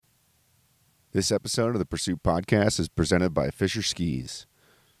This episode of the Pursuit Podcast is presented by Fisher Skis.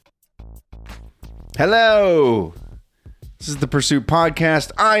 Hello! This is the Pursuit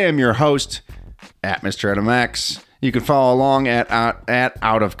Podcast. I am your host, at Mr. Adam X. You can follow along at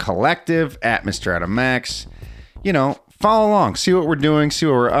Out of Collective, at Mr. Adam X. You know, follow along, see what we're doing, see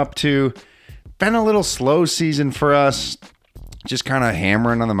what we're up to. Been a little slow season for us. Just kind of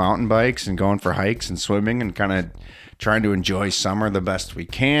hammering on the mountain bikes and going for hikes and swimming and kind of trying to enjoy summer the best we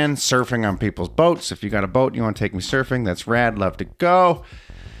can. Surfing on people's boats. If you got a boat and you want to take me surfing, that's rad. Love to go.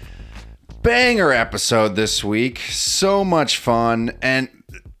 Banger episode this week. So much fun. And,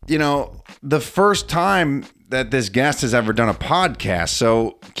 you know, the first time that this guest has ever done a podcast.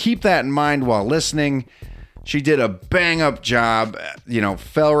 So keep that in mind while listening. She did a bang up job, you know,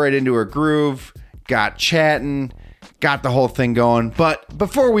 fell right into her groove, got chatting, got the whole thing going. But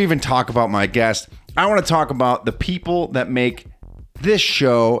before we even talk about my guest, I want to talk about the people that make this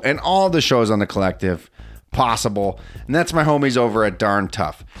show and all the shows on the collective possible. And that's my homies over at Darn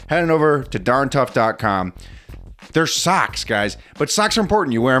Tough. Heading over to darntough.com. They're socks, guys. But socks are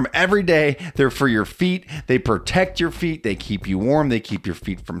important. You wear them every day. They're for your feet. They protect your feet. They keep you warm. They keep your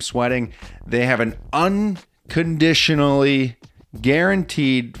feet from sweating. They have an unconditionally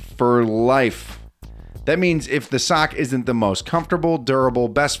guaranteed for life. That means if the sock isn't the most comfortable, durable,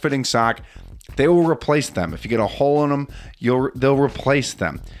 best fitting sock, they will replace them. If you get a hole in them, they'll replace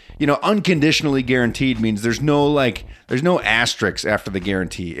them. You know, unconditionally guaranteed means there's no asterisks after the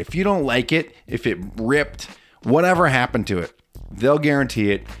guarantee. If you don't like it, if it ripped, whatever happened to it, they'll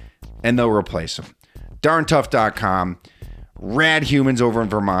guarantee it and they'll replace them. Darntough.com. Rad humans over in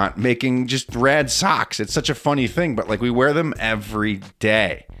Vermont making just rad socks. It's such a funny thing, but like we wear them every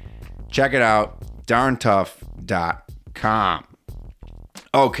day. Check it out. Darntough.com.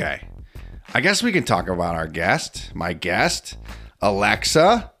 Okay. I guess we can talk about our guest, my guest,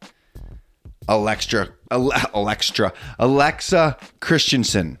 Alexa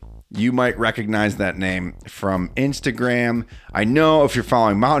Christensen. You might recognize that name from Instagram. I know if you're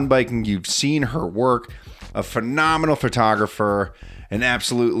following mountain biking, you've seen her work. A phenomenal photographer, an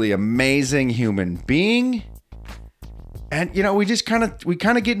absolutely amazing human being. And, you know, we kind of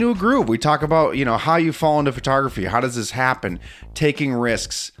get into a groove. We talk about, you know, how you fall into photography. How does this happen? Taking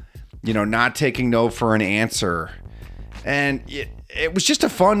risks, you know, not taking no for an answer. And it was just a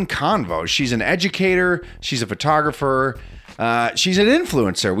fun convo. She's an educator. She's a photographer. She's an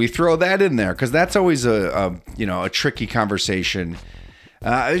influencer. We throw that in there because that's always a tricky conversation.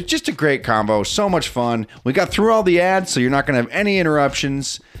 It's just a great combo. So much fun. We got through all the ads, so you're not going to have any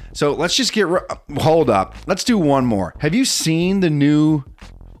interruptions. So let's just hold up. Let's do one more. Have you seen the new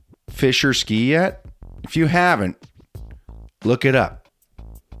Fisher ski yet? If you haven't, look it up.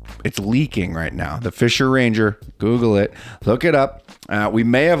 It's leaking right now. The Fisher Ranger. Google it. Look it up. We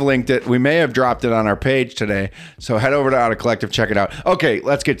may have linked it. We may have dropped it on our page today. So head over to Out of Collective. Check it out. Okay,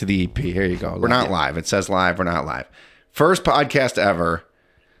 let's get to the EP. Here you go. We're not live. It says live. We're not live. First podcast ever.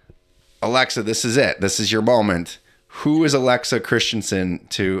 Alexa, this is it. This is your moment. Who is Alexa Christensen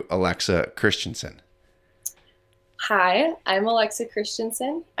to Alexa Christensen? Hi, I'm Alexa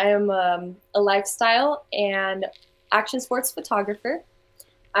Christensen. I am a lifestyle and action sports photographer.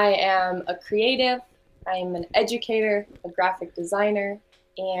 I am a creative. I am an educator, a graphic designer,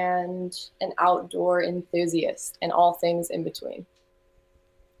 and an outdoor enthusiast, and all things in between.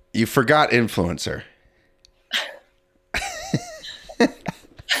 You forgot influencer.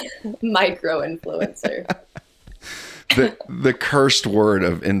 Micro influencer. The cursed word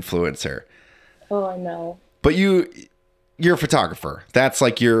of influencer. Oh, I know. But you're a photographer. That's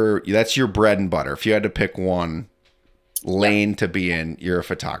your bread and butter. If you had to pick one lane to be in, you're a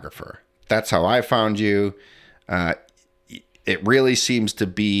photographer. That's how I found you. It really seems to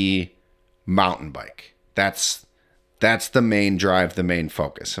be mountain bike. That's the main drive, the main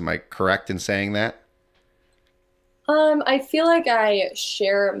focus. Am I correct in saying that? I feel like I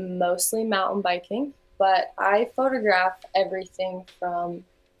share mostly mountain biking, but I photograph everything from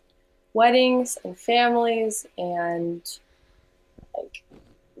weddings and families and like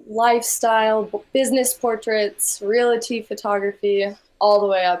lifestyle, business portraits, realty photography, all the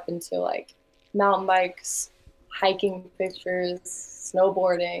way up into like mountain bikes, hiking pictures,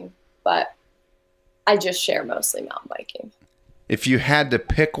 snowboarding, but I just share mostly mountain biking. If you had to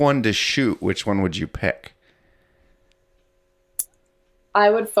pick one to shoot, which one would you pick? I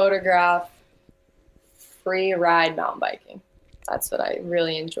would photograph free ride mountain biking. That's what I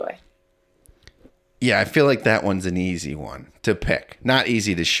really enjoy. Yeah, I feel like that one's an easy one to pick. Not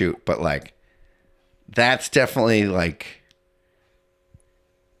easy to shoot, but like that's definitely like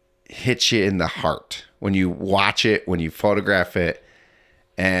hits you in the heart when you watch it, when you photograph it.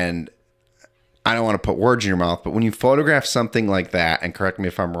 And I don't want to put words in your mouth, but when you photograph something like that, and correct me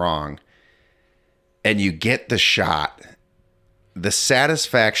if I'm wrong, and you get the shot, the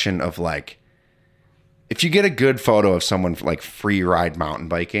satisfaction of like, if you get a good photo of someone like free ride mountain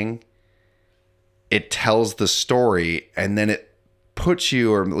biking, it tells the story, and then it puts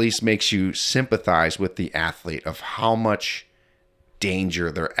you, or at least makes you sympathize with the athlete of how much danger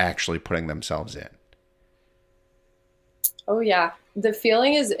they're actually putting themselves in. Oh yeah, the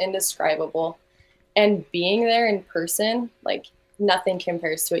feeling is indescribable. And being there in person, like nothing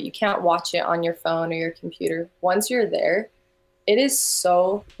compares to it. You can't watch it on your phone or your computer. Once you're there, it is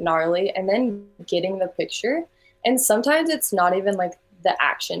so gnarly. And then getting the picture, and sometimes it's not even like the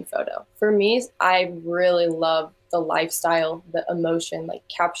action photo. For me, I really love the lifestyle, the emotion, like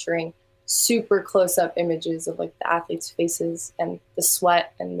capturing super close up images of like the athletes' faces and the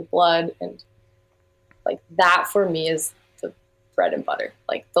sweat and the blood. And like that for me is the bread and butter,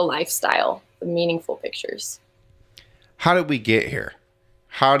 like the lifestyle, the meaningful pictures. How did we get here?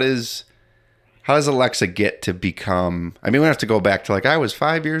 How does Alexa get to become, I mean, we have to go back to like, I was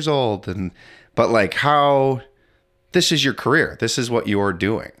 5 years old, but like how, this is your career. This is what you're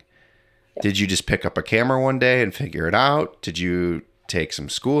doing. Yeah. Did you just pick up a camera one day and figure it out? Did you take some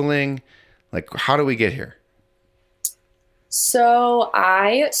schooling? Like, how do we get here? So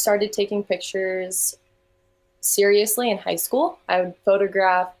I started taking pictures seriously in high school. I would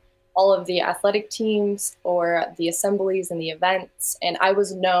photograph all of the athletic teams or the assemblies and the events, and I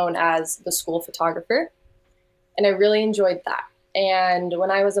was known as the school photographer, and I really enjoyed that. And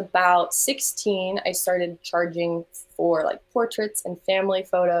when I was about 16, I started charging for like portraits and family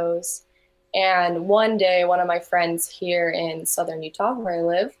photos. And one day, one of my friends here in southern Utah, where I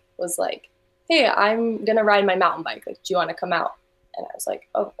live, was like, "Hey, I'm gonna ride my mountain bike. Like, do you want to come out?" And I was like,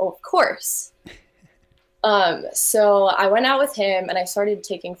 "Oh, of course." So I went out with him and I started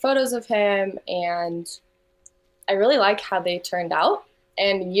taking photos of him, and I really like how they turned out.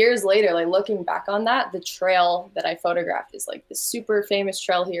 And years later, like looking back on that, the trail that I photographed is like this super famous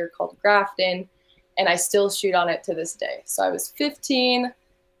trail here called Grafton, and I still shoot on it to this day. So I was 15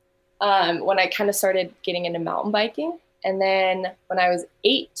 when I kind of started getting into mountain biking. And then when I was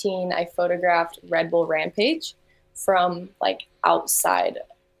 18, I photographed Red Bull Rampage from like outside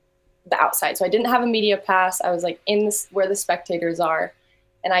the outside. So I didn't have a media pass. I was like in this where the spectators are,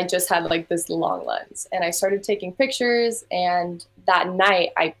 and I just had like this long lens. And I started taking pictures, and that night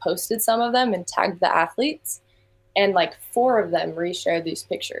I posted some of them and tagged the athletes, and like 4 of them reshared these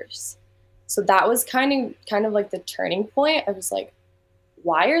pictures. So that was kind of like the turning point. I was like,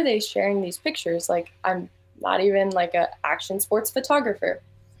 why are they sharing these pictures? Like, I'm not even like a action sports photographer.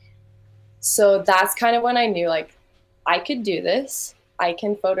 So that's kind of when I knew like I could do this. I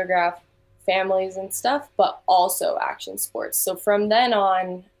can photograph families and stuff, but also action sports. So from then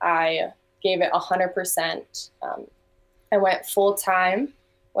on, I gave it 100%. I went full time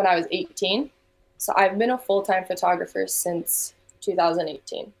when I was 18. So I've been a full-time photographer since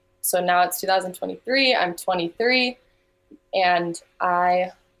 2018. So now it's 2023. I'm 23, and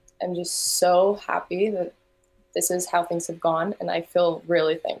I am just so happy that this is how things have gone, and I feel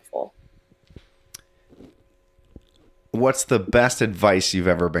really thankful. What's the best advice you've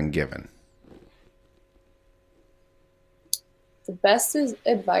ever been given? The best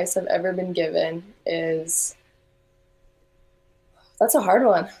advice I've ever been given is, that's a hard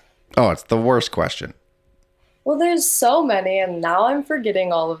one. Oh, it's the worst question. Well, there's so many, and now I'm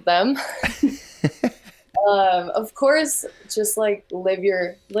forgetting all of them. Of course, just like live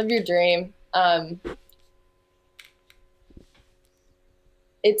your dream.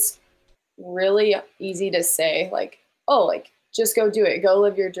 It's really easy to say like, oh, like just go do it, go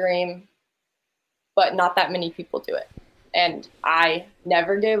live your dream, but not that many people do it. And I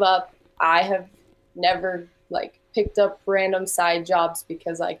never gave up. I have never like picked up random side jobs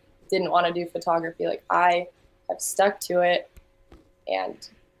because I didn't want to do photography. Like, I have stuck to it and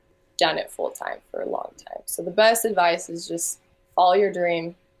done it full time for a long time. So the best advice is just follow your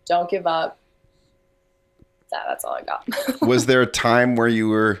dream. Don't give up. That's all I got. Was there a time where you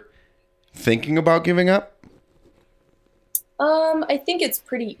were thinking about giving up? I think it's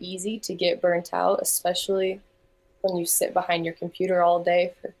pretty easy to get burnt out, especially when you sit behind your computer all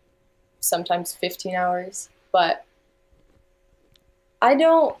day for sometimes 15 hours. But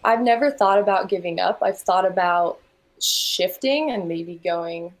I've never thought about giving up. I've thought about shifting and maybe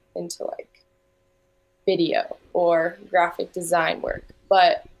going into like video or graphic design work.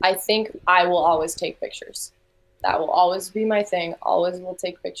 But I think I will always take pictures. That will always be my thing. Always will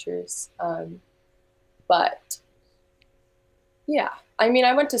take pictures. But yeah, I mean,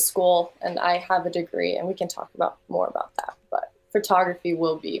 I went to school and I have a degree, and we can talk about more about that. But photography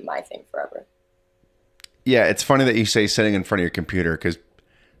will be my thing forever. Yeah, it's funny that you say sitting in front of your computer because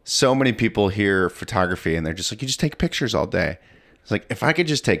so many people hear photography and they're just like, you just take pictures all day. It's like, if I could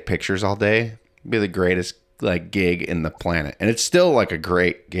just take pictures all day, it'd be the greatest like gig in the planet. And it's still like a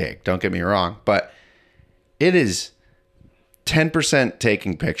great gig. Don't get me wrong, but it is 10%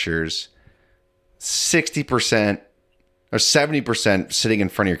 taking pictures, 60% or 70% sitting in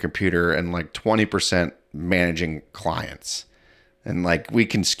front of your computer, and like 20% managing clients. And like we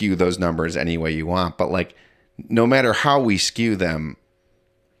can skew those numbers any way you want, but like no matter how we skew them,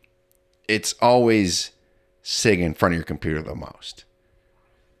 it's always sitting in front of your computer the most.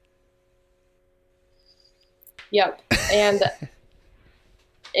 Yep. And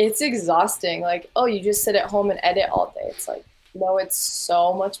it's exhausting. Like, oh, you just sit at home and edit all day. It's like, no, it's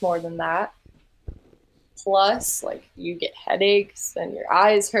so much more than that. Plus, like, you get headaches and your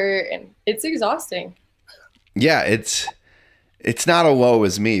eyes hurt, and it's exhausting. Yeah, it's not a woe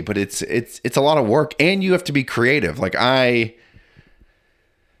as me, but it's a lot of work, and you have to be creative. Like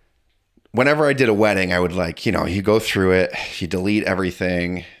whenever I did a wedding, I would like, you go through it, you delete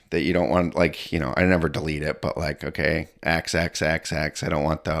everything that you don't want. Like, I never delete it, but like, okay, X, X, X, X, I don't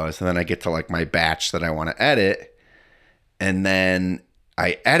want those. And then I get to like my batch that I want to edit, and then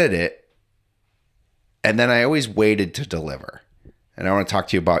I edit it, and then I always waited to deliver. And I want to talk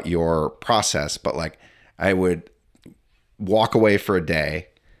to you about your process, but like I would walk away for a day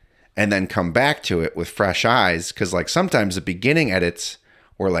and then come back to it with fresh eyes. Cause like sometimes the beginning edits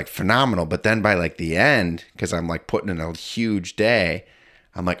were like phenomenal, but then by like the end, cause I'm like putting in a huge day,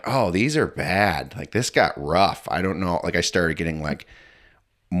 I'm like, oh, these are bad. Like this got rough. I don't know. Like I started getting like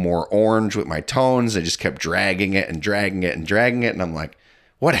more orange with my tones. I just kept dragging it and dragging it and dragging it. And I'm like,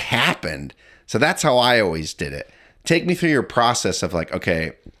 what happened? So that's how I always did it. Take me through your process of like,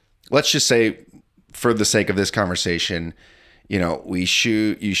 okay, let's just say for the sake of this conversation, you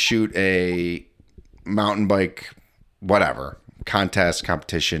shoot a mountain bike, whatever, contest,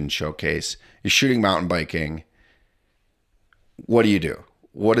 competition, showcase. You're shooting mountain biking. What do?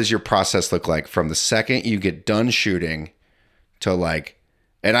 What does your process look like from the second you get done shooting to like,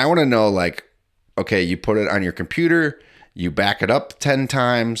 and I want to know like, okay, you put it on your computer, you back it up 10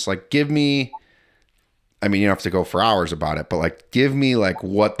 times. Like give me, I mean, you don't have to go for hours about it, but like, give me like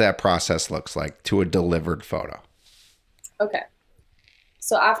what that process looks like to a delivered photo. Okay.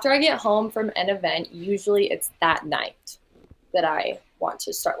 So after I get home from an event, usually it's that night that I want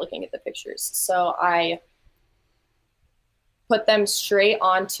to start looking at the pictures. So I put them straight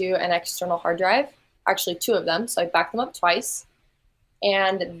onto an external hard drive, actually 2 of them. So I back them up twice.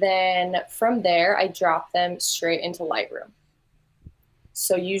 And then from there, I drop them straight into Lightroom.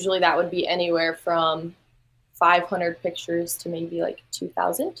 So usually that would be anywhere from 500 pictures to maybe like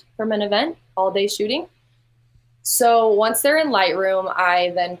 2,000 from an event, all day shooting. So once they're in Lightroom,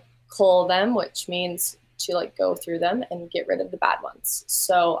 I then cull them, which means to like go through them and get rid of the bad ones.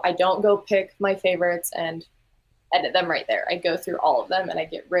 So I don't go pick my favorites and edit them right there. I go through all of them and I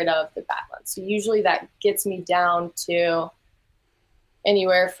get rid of the bad ones. So usually that gets me down to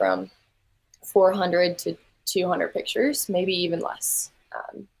anywhere from 400 to 200 pictures, maybe even less.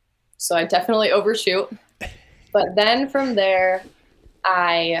 So I definitely overshoot. But then from there,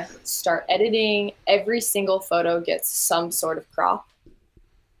 I start editing. Every single photo gets some sort of crop.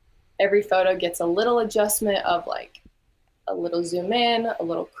 Every photo gets a little adjustment of like a little zoom in, a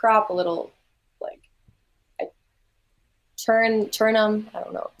little crop, a little like I turn them. I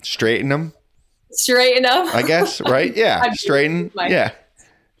don't know. Straighten them, I guess, right? Yeah. Straighten. Yeah.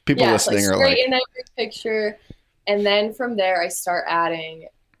 People listening are like. Straighten every picture. And then from there, I start adding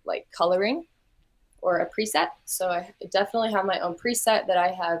like coloring or a preset. So I definitely have my own preset that I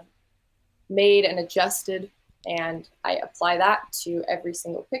have made and adjusted, and I apply that to every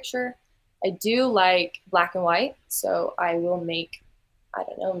single picture. I do like black and white, so I will make, I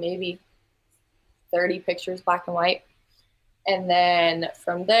don't know, maybe 30 pictures black and white. And then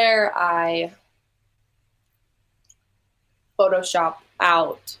from there, I Photoshop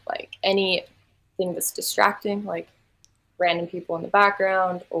out like anything that's distracting, like random people in the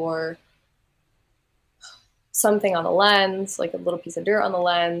background or something on the lens, like a little piece of dirt on the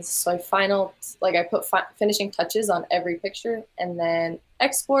lens. So I put finishing touches on every picture and then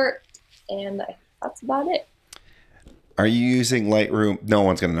export, and that's about it. Are you using Lightroom? No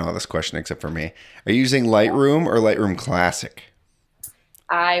one's going to know this question except for me. Are you using Lightroom or Lightroom Classic?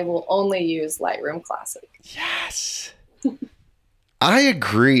 I will only use Lightroom Classic. Yes. I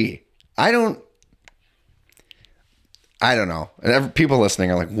agree. I don't know. And people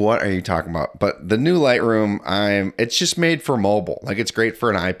listening are like, what are you talking about? But the new Lightroom, it's just made for mobile. Like it's great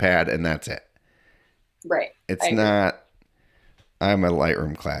for an iPad and that's it. Right. It's not, I'm a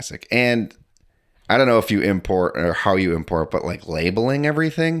Lightroom Classic. And I don't know if you import or how you import, but like labeling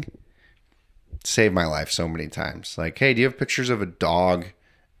everything saved my life so many times. Like, hey, do you have pictures of a dog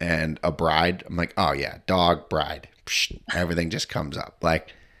and a bride? I'm like, oh yeah, dog, bride. Psh, everything just comes up.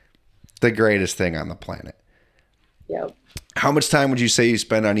 Like the greatest thing on the planet. Yep. How much time would you say you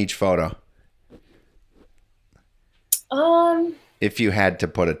spend on each photo? If you had to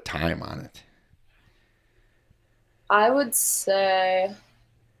put a time on it. I would say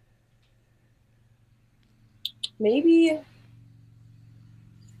maybe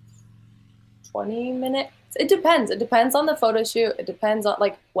 20 minutes. It depends. It depends on the photo shoot. It depends on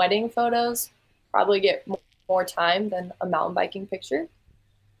like wedding photos, probably get more time than a mountain biking picture.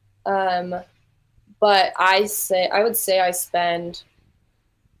 Um, but I would say I spend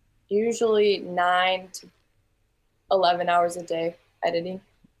usually 9 to 11 hours a day editing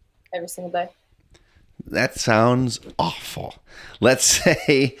every single day. That sounds awful. Let's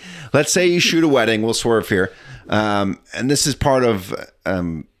say you shoot a wedding. We'll swerve here, and this is part of.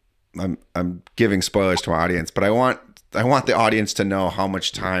 I'm giving spoilers to our audience, but I want the audience to know how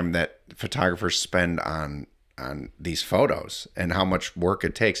much time that photographers spend on these photos and how much work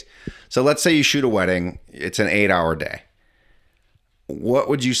it takes. So let's say you shoot a wedding. It's an 8-hour day. What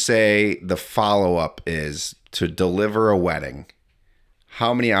would you say the follow-up is to deliver a wedding?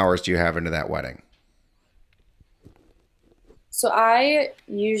 How many hours do you have into that wedding? So I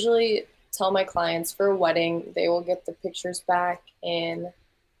usually tell my clients for a wedding, they will get the pictures back in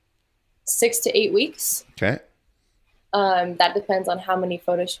 6 to 8 weeks. Okay. That depends on how many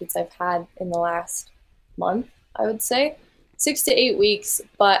photo shoots I've had in the last month, I would say. 6 to 8 weeks,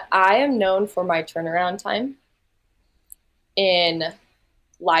 but I am known for my turnaround time in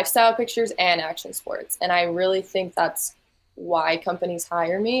lifestyle pictures and action sports. And I really think that's why companies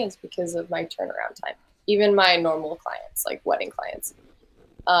hire me, is because of my turnaround time. Even my normal clients, like wedding clients.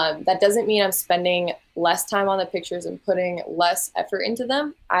 That doesn't mean I'm spending less time on the pictures and putting less effort into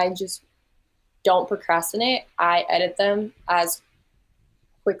them. I just don't procrastinate. I edit them as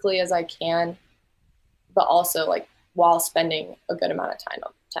quickly as I can, but also like while spending a good amount of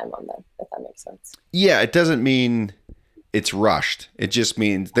time on them, if that makes sense. Yeah, it doesn't mean it's rushed. It just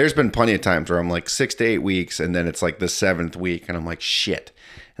means there's been plenty of times where I'm like 6 to 8 weeks and then it's like the 7th week and I'm like, shit.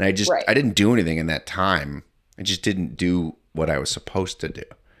 And I didn't do anything in that time. I just didn't do what I was supposed to do.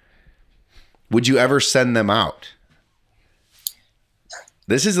 Would you ever send them out?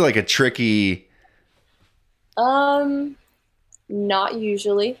 This is like a tricky. Not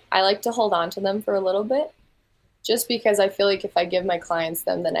usually. I like to hold on to them for a little bit, just because I feel like if I give my clients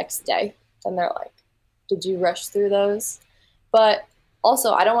them the next day, then they're like, did you rush through those? But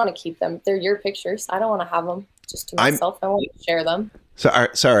also, I don't want to keep them. They're your pictures. I don't want to have them just to myself. I want to share them. So,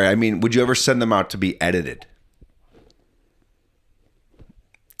 sorry. I mean, would you ever send them out to be edited?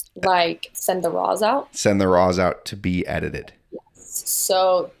 Like send the raws out? Send the raws out to be edited. Yes.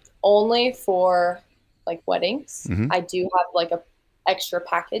 So only for like weddings. Mm-hmm. I do have like a extra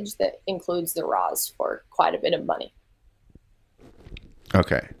package that includes the raws for quite a bit of money.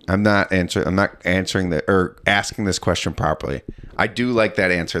 Okay. I'm not answering that or asking this question properly. I do like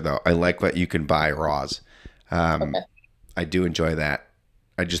that answer though. I like what you can buy raws. Okay. I do enjoy that.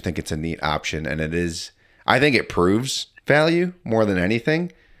 I just think it's a neat option, and I think it proves value more than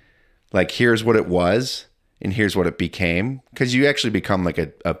anything. Like, here's what it was and here's what it became, because you actually become like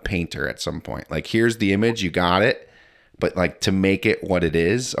a painter at some point. Like, here's the image, you got it, but like to make it what it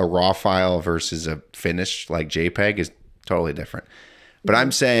is, a raw file versus a finished like JPEG is totally different. But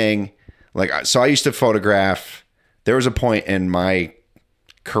I'm saying, like, so I used to photograph. There was a point in my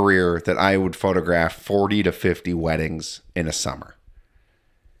career that I would photograph 40 to 50 weddings in a summer.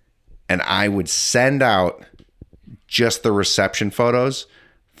 And I would send out just the reception photos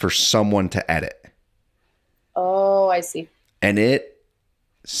for someone to edit. Oh, I see. And it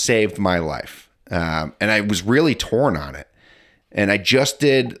saved my life. And I was really torn on it. And I just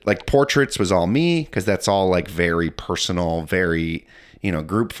did, like, portraits was all me, because that's all like very personal, very,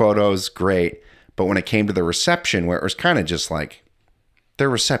 group photos, great. But when it came to the reception, where it was kind of just like, they're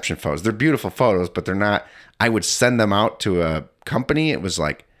reception photos. They're beautiful photos, but they're not. I would send them out to a company. It was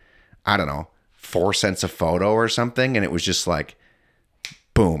like, I don't know, 4 cents a photo or something. And it was just like,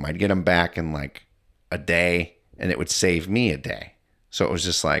 boom, I'd get them back in like a day, and it would save me a day. So it was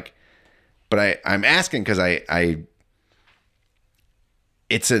just like, but I'm asking because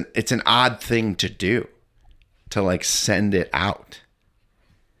it's an odd thing to do, to like send it out.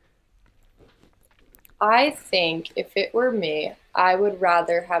 I think if it were me, I would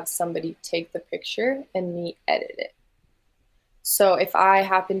rather have somebody take the picture and me edit it. So if I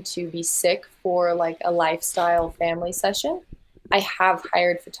happen to be sick for like a lifestyle family session, I have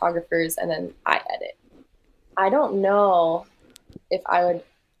hired photographers and then I edit. I don't know if I would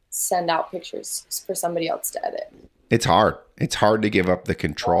send out pictures for somebody else to edit. It's hard. It's hard to give up the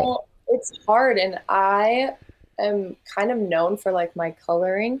control. Well, it's hard, and I am kind of known for like my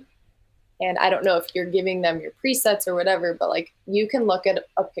coloring. And I don't know if you're giving them your presets or whatever, but like you can look at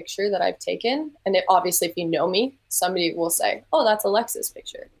a picture that I've taken, and it, obviously, if you know me, somebody will say, "Oh, that's Alexa's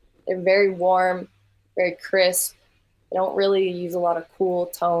picture." They're very warm, very crisp. I don't really use a lot of cool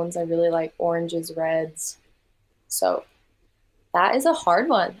tones. I really like oranges, reds. So that is a hard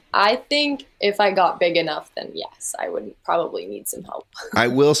one. I think if I got big enough, then yes, I would probably need some help. I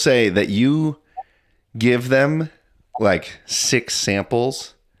will say that you give them like 6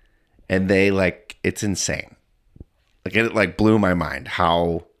 samples and they like, it's insane. Like it like blew my mind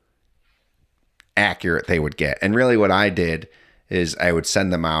how accurate they would get. And really what I did is I would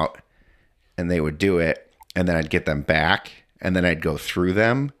send them out and they would do it, and then I'd get them back and then I'd go through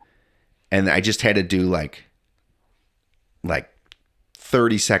them, and I just had to do like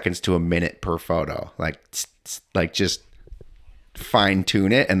 30 seconds to a minute per photo. Like just fine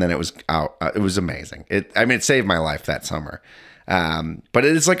tune it, and then it was out. It was amazing. It saved my life that summer. But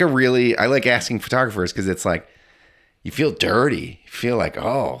it is like I like asking photographers because it's like you feel dirty. You feel like,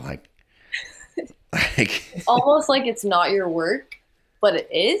 oh, like Almost like it's not your work, but it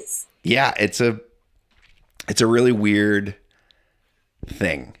is. yeah, it's a really weird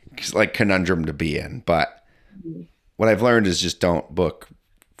thing, like conundrum to be in. But what I've learned is just don't book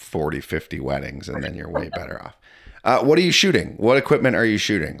 40, 50 weddings, and then you're way better off. What are you shooting? What equipment are you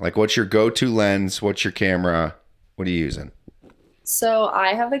shooting? Like, what's your go-to lens? What's your camera? What are you using? So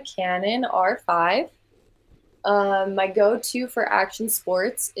I have a Canon R5. My go-to for action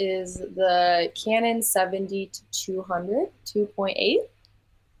sports is the Canon 70 to 200, 2.8.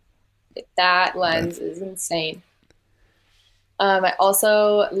 That lens is insane. I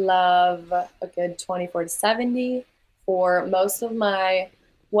also love a good 24 to 70. For most of my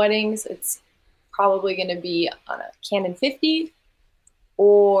weddings, it's probably going to be on a Canon 50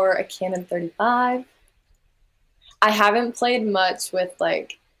 or a Canon 35. I haven't played much with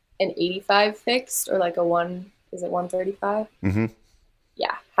like an 85 fixed or like a one, is it 135? Mm-hmm.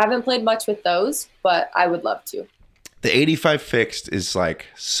 Yeah, haven't played much with those, but I would love to. The 85 fixed is like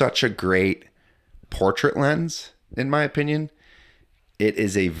such a great portrait lens, in my opinion. It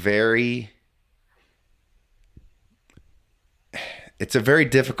is it's a very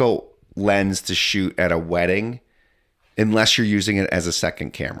difficult lens to shoot at a wedding unless you're using it as a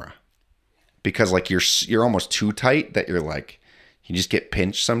second camera, because like you're almost too tight that you're like, you just get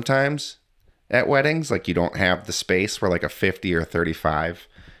pinched sometimes at weddings. Like you don't have the space where like a 50 or 35,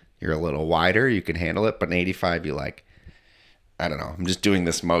 you're a little wider, you can handle it, but an 85, you like, I don't know, I'm just doing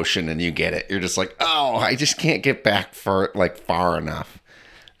this motion and you get it. You're just like, oh, I just can't get back far enough.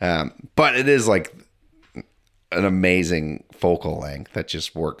 But it is like an amazing focal length that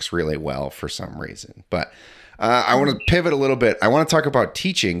just works really well for some reason. But I want to pivot a little bit. I want to talk about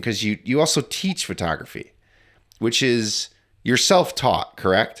teaching, because you also teach photography, which is you're self-taught,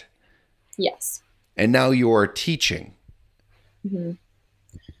 correct? Yes. And now you're teaching. Mm-hmm.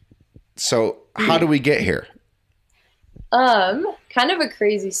 So how do we get here? Kind of a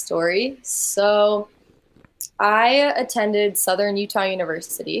crazy story. So I attended Southern Utah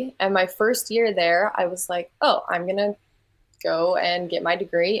University, and my first year there, I was like, oh, I'm going to go and get my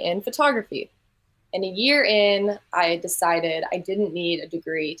degree in photography. And a year in, I decided I didn't need a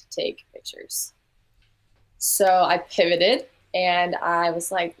degree to take pictures. So I pivoted and I was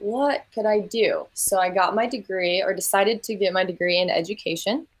like, what could I do? So I got my degree, or decided to get my degree in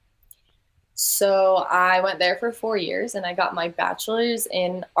education. So I went there for 4 years and I got my bachelor's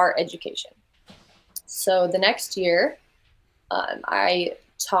in art education. So the next year, I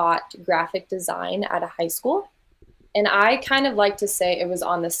taught graphic design at a high school. And I kind of like to say it was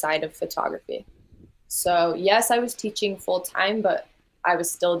on the side of photography. So yes, I was teaching full time, but I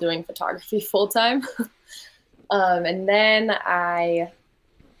was still doing photography full time. And then I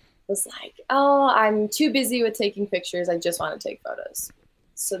was like, oh, I'm too busy with taking pictures. I just want to take photos.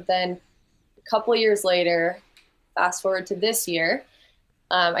 So then a couple years later, fast forward to this year,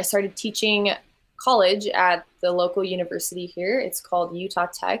 I started teaching college at the local university here. It's called Utah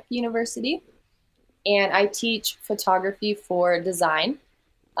Tech University. And I teach photography for design.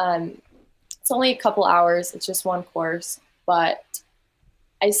 It's only a couple hours. It's just one course. But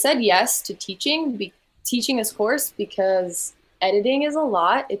I said yes to teaching this course because editing is a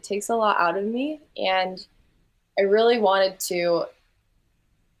lot. It takes a lot out of me. And I really wanted to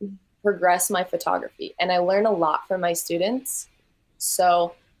progress my photography. And I learn a lot from my students.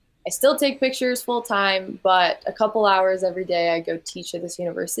 So I still take pictures full time, but a couple hours every day I go teach at this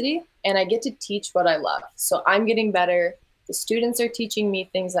university and I get to teach what I love. So I'm getting better. The students are teaching me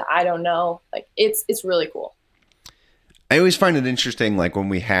things that I don't know. Like it's really cool. I always find it interesting, like when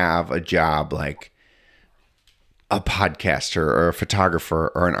we have a job like a podcaster or a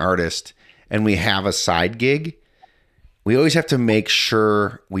photographer or an artist and we have a side gig, we always have to make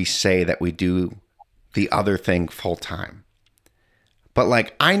sure we say that we do the other thing full time. But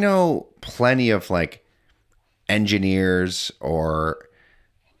like I know plenty of like engineers or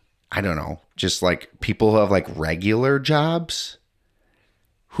I don't know, just like people who have like regular jobs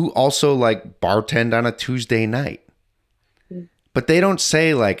who also like bartend on a Tuesday night. But they don't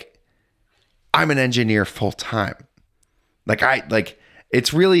say like I'm an engineer full time. Like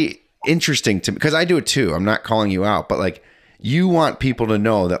it's really interesting to me because I do it too. I'm not calling you out, but like you want people to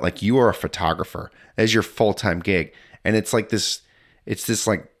know that like you are a photographer as your full-time gig. And it's like this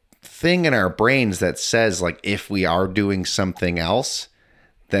like thing in our brains that says like if we are doing something else,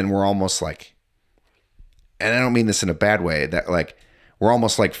 then we're almost like, and I don't mean this in a bad way, that like we're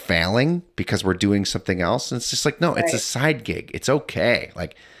almost like failing because we're doing something else. And it's just like, no, it's a side gig. It's okay.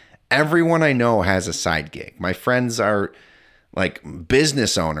 Like everyone I know has a side gig. My friends are like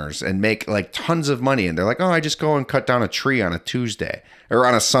business owners and make like tons of money. And they're like, oh, I just go and cut down a tree on a Tuesday or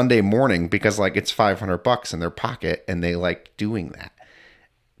on a Sunday morning because like it's $500 in their pocket and they like doing that.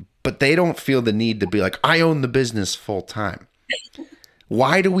 But they don't feel the need to be like, I own the business full time.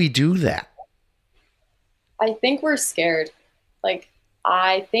 Why do we do that? I think we're scared. Like,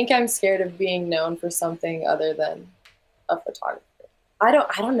 I think I'm scared of being known for something other than a photographer. I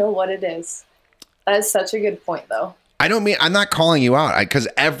don't know what it is. That is such a good point, though. I'm not calling you out because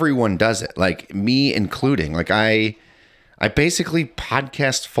everyone does it, like me including. Like I basically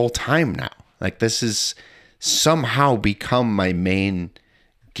podcast full time now. Like this is somehow become my main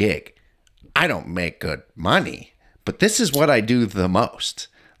gig. I don't make good money, but this is what I do the most.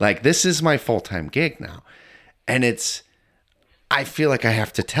 Like this is my full-time gig now. And I feel like I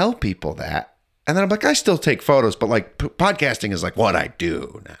have to tell people that. And then I'm like, I still take photos, but like podcasting is like what I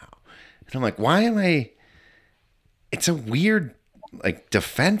do now. And I'm like, why am I? It's a weird like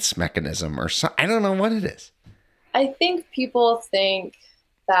defense mechanism or something. I don't know what it is. I think people think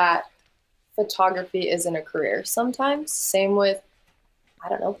that photography isn't a career sometimes. Same with, I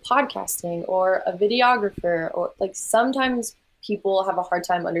don't know, podcasting or a videographer, or like sometimes people have a hard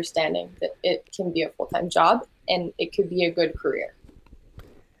time understanding that it can be a full-time job and it could be a good career.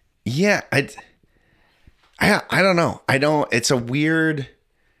 Yeah, I don't know. It's a weird,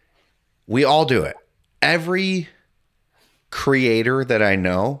 we all do it. Every creator that I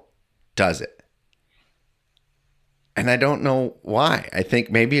know does it. And I don't know why. I think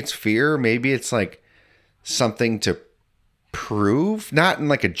maybe it's fear. Maybe it's like something to prove, not in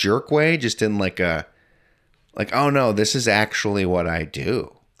like a jerk way, just in like a, like, oh no, this is actually what I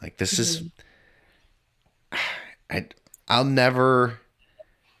do. Like this is, I'll never,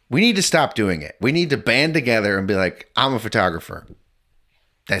 we need to stop doing it. We need to band together and be like, I'm a photographer.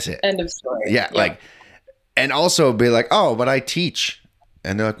 That's it. End of story. Yeah. Like, and also be like, oh, but I teach.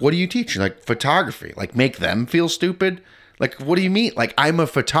 And they're like, what do you teach? You're like, photography. Like, make them feel stupid. Like, what do you mean? Like, I'm a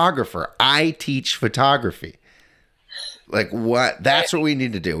photographer. I teach photography. Like, what? That's what we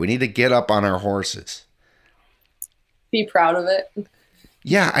need to do. We need to get up on our horses. Be proud of it.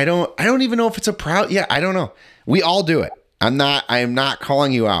 Yeah, I don't even know if it's a proud. Yeah, I don't know. We all do it. I am not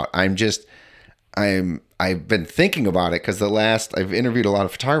calling you out. I've been thinking about it because I've interviewed a lot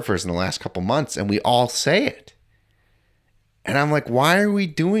of photographers in the last couple months and we all say it. And I'm like, why are we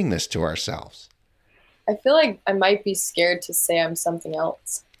doing this to ourselves? I feel like I might be scared to say I'm something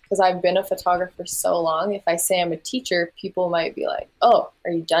else because I've been a photographer so long. If I say I'm a teacher, people might be like, oh,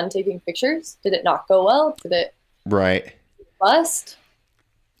 are you done taking pictures? Did it not go well? Did it bust?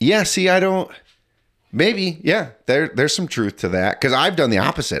 Yeah, see, maybe, yeah, there's some truth to that because I've done the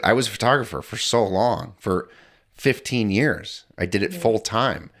opposite. I was a photographer for so long, for 15 years. I did it full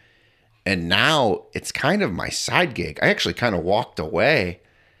time. And now it's kind of my side gig. I actually kind of walked away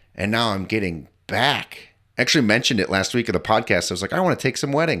and now I'm getting back. I actually mentioned it last week of the podcast. I was like, I want to take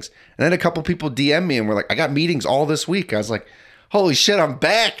some weddings. And then a couple people DM me and were like, I got meetings all this week. I was like, holy shit, I'm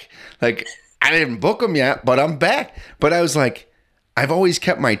back. Like, I didn't book them yet, but I'm back. But I was like, I've always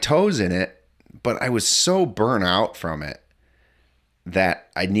kept my toes in it, but I was so burnt out from it that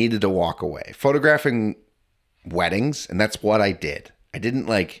I needed to walk away. Photographing weddings, and that's what I did. I didn't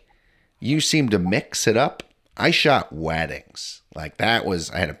like... You seem to mix it up. I shot weddings. Like I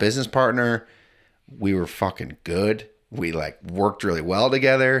had a business partner. We were fucking good. We like worked really well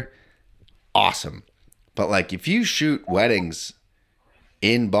together. Awesome. But like if you shoot weddings,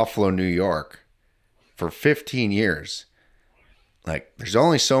 in Buffalo, New York for 15 years. Like, there's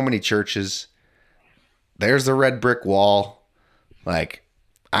only so many churches. There's the red brick wall. Like,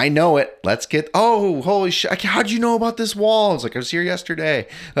 I know it. Let's get, oh, holy shit. How'd you know about this wall? It's like, I was here yesterday.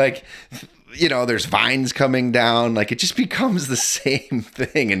 Like, there's vines coming down. Like, it just becomes the same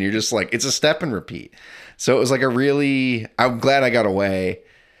thing. And you're just like, it's a step and repeat. So it was like I'm glad I got away.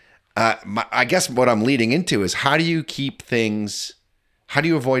 I guess what I'm leading into is how do you avoid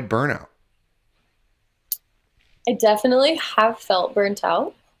burnout? I definitely have felt burnt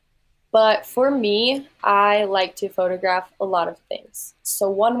out. But for me, I like to photograph a lot of things. So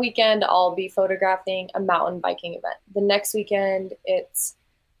one weekend, I'll be photographing a mountain biking event. The next weekend, it's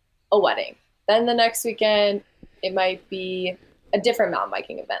a wedding. Then the next weekend, it might be a different mountain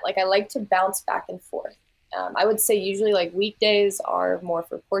biking event. Like, I like to bounce back and forth. I would say usually like weekdays are more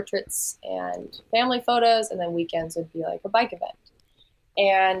for portraits and family photos, and then weekends would be like a bike event.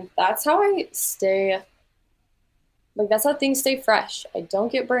 And that's how that's how things stay fresh. I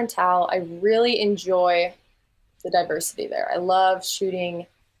don't get burnt out. I really enjoy the diversity there. I love shooting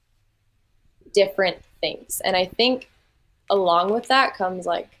different things. And I think along with that comes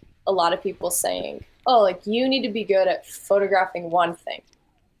like a lot of people saying, oh, like you need to be good at photographing one thing.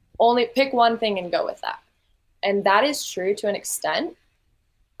 Only pick one thing and go with that. And that is true to an extent.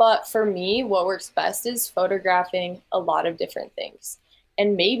 But for me, what works best is photographing a lot of different things.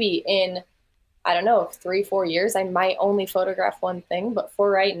 And maybe in, I don't know, 3-4 years, I might only photograph one thing. But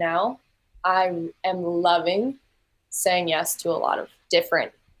for right now, I am loving saying yes to a lot of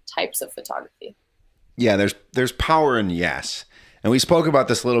different types of photography. Yeah, there's power in yes. And we spoke about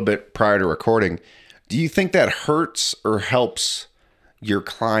this a little bit prior to recording. Do you think that hurts or helps your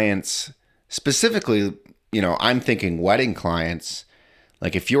clients? Specifically, I'm thinking wedding clients.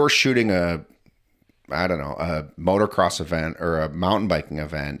 Like if you're shooting a motocross event or a mountain biking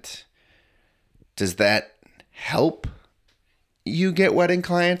event, does that help you get wedding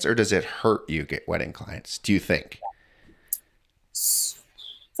clients or does it hurt you get wedding clients, do you think?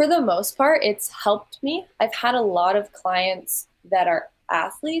 For the most part, it's helped me. I've had a lot of clients that are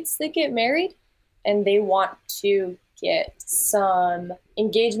athletes that get married and they want to get some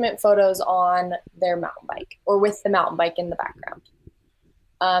engagement photos on their mountain bike or with the mountain bike in the background.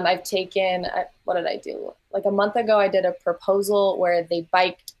 I've taken, what did I do? Like a month ago, I did a proposal where they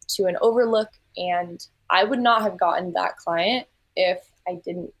biked to an overlook, and I would not have gotten that client if I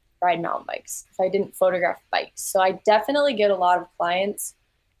didn't ride mountain bikes, if I didn't photograph bikes. So I definitely get a lot of clients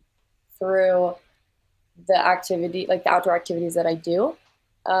through the activity, like the outdoor activities that I do.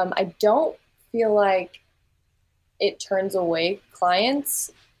 I don't feel like it turns away clients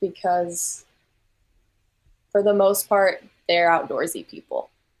because for the most part, they're outdoorsy people.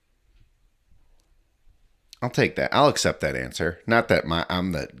 I'll take that. I'll accept that answer. Not that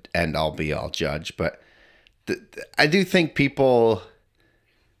I'm the end all be all judge, but I do think people,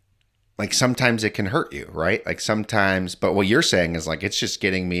 like sometimes it can hurt you, right? Like sometimes, but what you're saying is like, it's just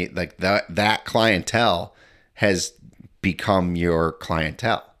getting me like that clientele has become your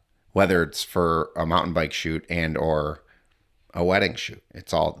clientele, whether it's for a mountain bike shoot and or a wedding shoot.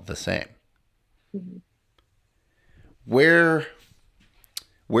 It's all the same. Mm-hmm. Where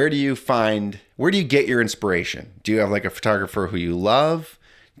do you get your inspiration? Do you have like a photographer who you love?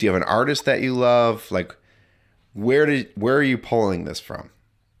 Do you have an artist that you love? Like where are you pulling this from?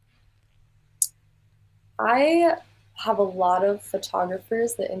 I have a lot of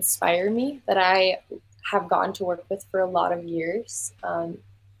photographers that inspire me that I have gotten to work with for a lot of years.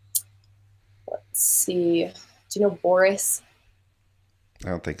 Let's see. Do you know Boris? I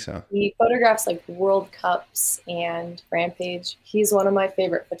don't think so. He photographs like World Cups and Rampage. He's one of my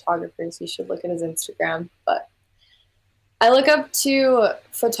favorite photographers. You should look at his Instagram. But I look up to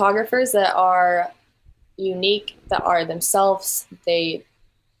photographers that are unique, that are themselves. They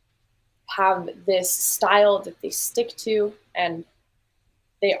have this style that they stick to, and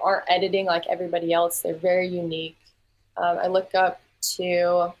they aren't editing like everybody else. They're very unique. I look up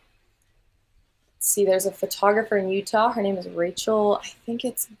to, there's a photographer in Utah. Her name is Rachel. I think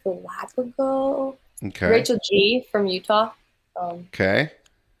it's Galapagos. Okay. Rachel G from Utah. Okay.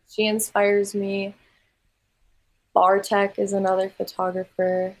 She inspires me. Bartek is another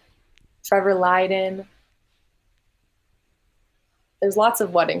photographer. Trevor Lydon. There's lots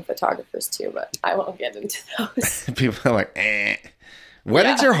of wedding photographers too, but I won't get into those. People are like, eh.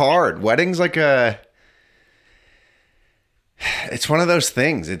 Weddings are hard. Weddings it's one of those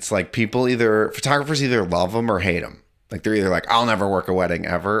things. It's like photographers either love them or hate them. Like they're either like, I'll never work a wedding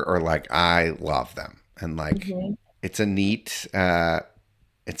ever, or like, I love them. And like, It's a neat,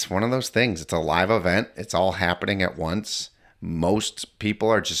 it's one of those things. It's a live event. It's all happening at once. most people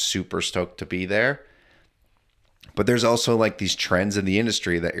are just super stoked to be there. But there's also like these trends in the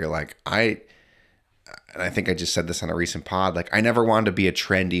industry that you're like, and I think I just said this on a recent pod, like I never wanted to be a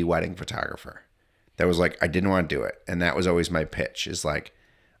trendy wedding photographer. That was like, I didn't want to do it. And that was always my pitch, is like,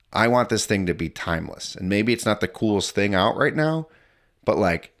 I want this thing to be timeless. And maybe it's not the coolest thing out right now, but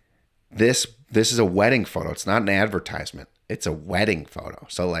like this is a wedding photo. It's not an advertisement. It's a wedding photo.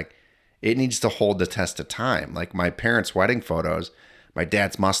 So like it needs to hold the test of time. Like my parents' wedding photos, my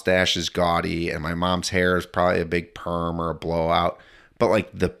dad's mustache is gaudy and my mom's hair is probably a big perm or a blowout. But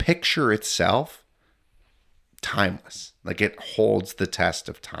like the picture itself, timeless. Like it holds the test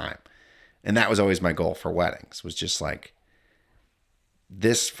of time. And that was always my goal for weddings, was just like,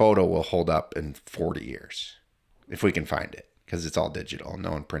 this photo will hold up in 40 years if we can find it, because it's all digital.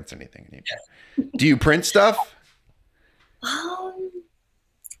 No one prints anything anymore. Do you print stuff?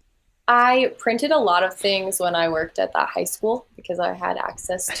 I printed a lot of things when I worked at that high school because I had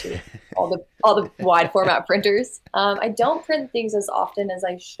access to all the wide format printers. I don't print things as often as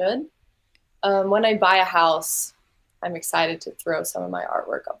I should. When I buy a house, I'm excited to throw some of my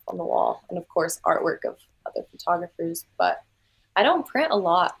artwork up on the wall, and of course artwork of other photographers, but I don't print a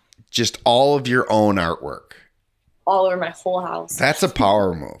lot. Just all of your own artwork. All over my whole house. That's a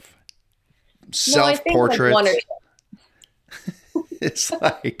power move. Self-portraits. Like one or two. It's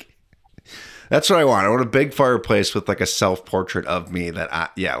like, that's what I want. I want a big fireplace with like a self-portrait of me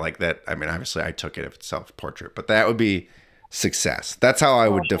like that. I mean, obviously I took it if it's self-portrait, but that would be success. That's how I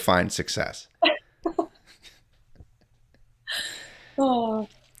would define success. Oh.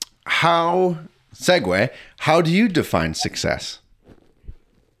 How do you define success?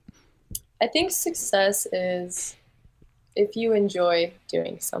 I think success is if you enjoy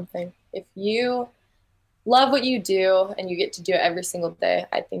doing something. If you love what you do and you get to do it every single day,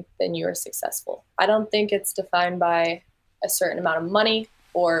 I think then you are successful. I don't think it's defined by a certain amount of money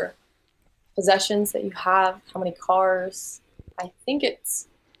or possessions that you have, how many cars. I think it's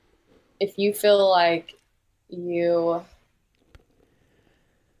if you feel like you...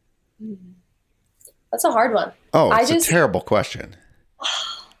 That's a hard one. Oh, it's a terrible question.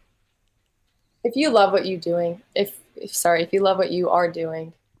 If you love what you're doing, if you love what you are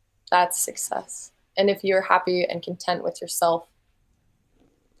doing, that's success. And if you're happy and content with yourself,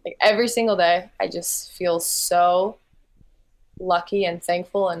 like every single day, I just feel so lucky and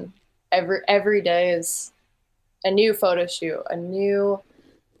thankful. And every day is a new photo shoot,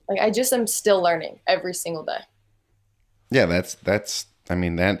 I'm still learning every single day. Yeah,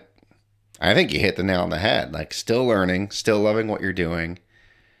 I think you hit the nail on the head. Like still learning, still loving what you're doing.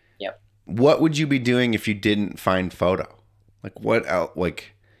 Yep. What would you be doing if you didn't find photo? Like what else?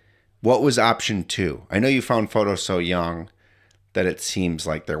 Like what was option 2? I know you found photo so young that it seems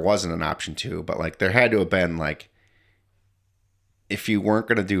like there wasn't an option 2, but like there had to have been, like, if you weren't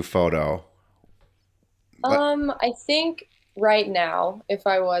going to do photo. I think right now, if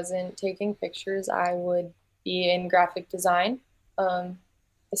I wasn't taking pictures, I would be in graphic design. I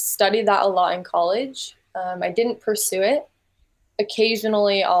studied that a lot in college. I didn't pursue it.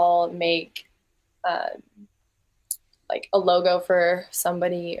 Occasionally, I'll make like a logo for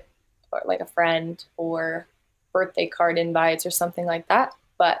somebody, or like a friend, or birthday card invites or something like that.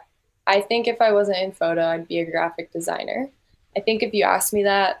 But I think if I wasn't in photo, I'd be a graphic designer. I think if you asked me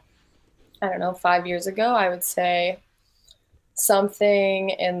that, I don't know, 5 years ago, I would say something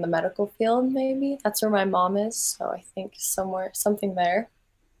in the medical field, maybe. That's where my mom is. So I think something there.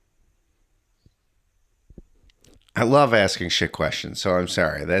 I love asking shit questions, so I'm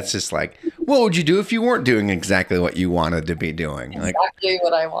sorry. That's just like, what would you do if you weren't doing exactly what you wanted to be doing? Exactly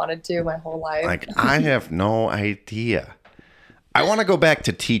what I wanted to my whole life. Like, I have no idea. I want to go back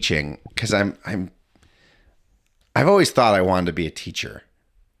to teaching because I've always thought I wanted to be a teacher.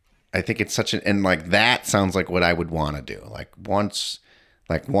 I think it's and like that sounds like what I would want to do. Like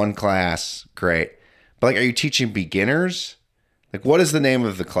one class, great. But like, are you teaching beginners? Like, what is the name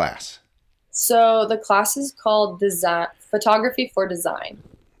of the class? So the class is called Design Photography for Design,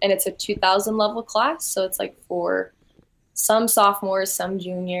 and it's a 2000 level class. So it's like for some sophomores, some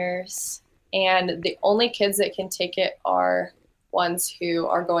juniors, and the only kids that can take it are ones who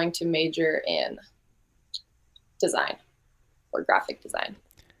are going to major in design or graphic design.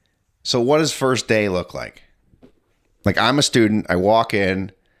 So what does first day look like? Like, I'm a student, I walk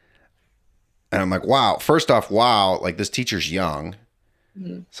in and I'm like, wow, first off, like this teacher's young.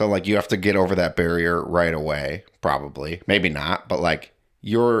 Mm-hmm. So like you have to get over that barrier right away, probably. Maybe not, but like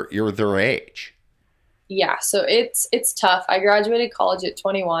you're their age. Yeah, so it's tough. I graduated college at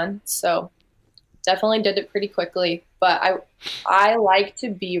 21, so definitely did it pretty quickly, but I like to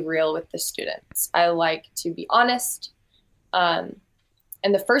be real with the students. I like to be honest. Um,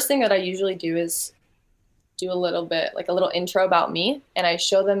 and the first thing that I usually do is do a little bit, like a little intro about me, and I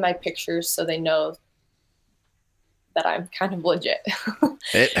show them my pictures so they know that I'm kind of legit.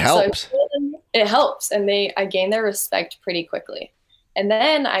 It So helps. it helps, and I gain their respect pretty quickly. And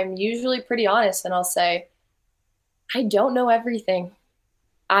then I'm usually pretty honest, and I'll say, I don't know everything.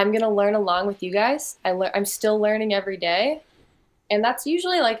 I'm gonna learn along with you guys. I'm still learning every day, and that's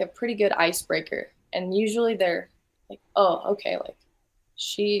usually like a pretty good icebreaker. And usually they're like, "Oh, okay." Like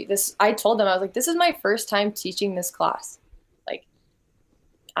I told them I was like, "This is my first time teaching this class. Like,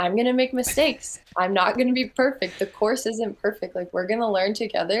 I'm gonna make mistakes. I'm not gonna be perfect. The course isn't perfect. Like, we're gonna learn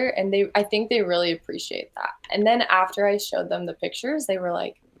together." And I think they really appreciate that. And then after I showed them the pictures, they were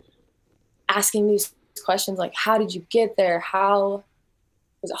like asking these questions like, "How did you get there? How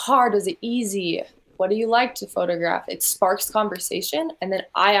was it hard? Was it easy? What do you like to photograph?" It sparks conversation. And then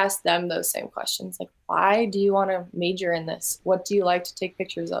I ask them those same questions like, why do you want to major in this? What do you like to take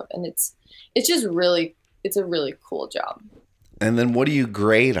pictures of? And it's just really, it's a really cool job. And then what do you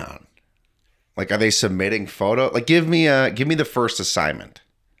grade on? Like, are they submitting photo? Like, give me the first assignment.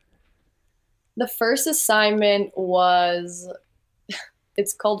 The first assignment was,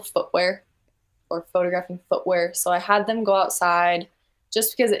 it's called footwear, or photographing footwear. So I had them go outside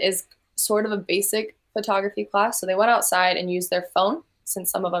just because it is sort of a basic photography class. So they went outside and used their phone since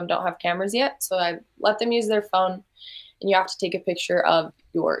some of them don't have cameras yet. So I let them use their phone, and you have to take a picture of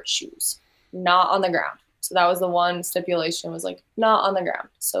your shoes, not on the ground. So that was the one stipulation, was like, not on the ground.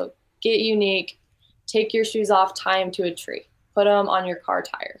 So get unique, take your shoes off, tie them to a tree, put them on your car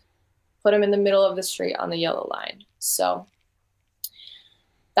tire, put them in the middle of the street on the yellow line. So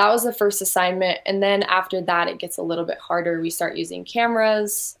that was the first assignment. And then after that, it gets a little bit harder. We start using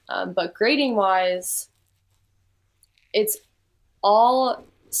cameras. But grading wise, it's all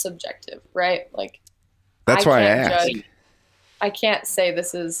subjective, right? Like, I That's why I can't ask. judge. I can't say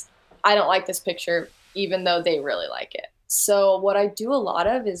I don't like this picture, even though they really like it. So what I do a lot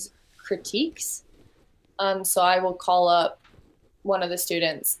of is critiques. So I will call up one of the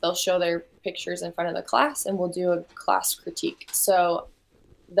students. They'll show their pictures in front of the class, and we'll do a class critique. So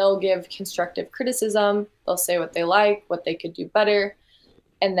they'll give constructive criticism. They'll say what they like, what they could do better.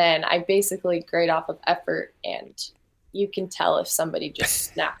 And then I basically grade off of effort. And you can tell if somebody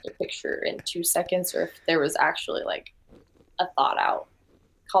just snapped a picture in 2 seconds, or if there was actually like a thought out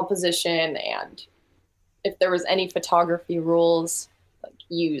composition, and if there was any photography rules like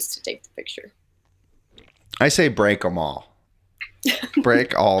used to take the picture. I say break them all.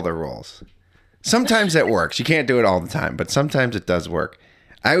 Break all the rules. Sometimes it works. You can't do it all the time, but sometimes it does work.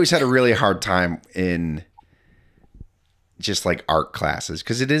 I always had a really hard time in just like art classes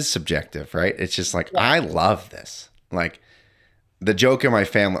because it is subjective, right? It's just like, Yeah. I love this. Like, the joke in my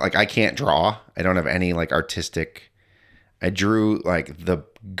family, like, I can't draw. I don't have any like artistic. I drew like the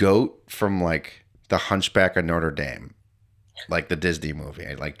goat from like The Hunchback of Notre Dame, like the Disney movie.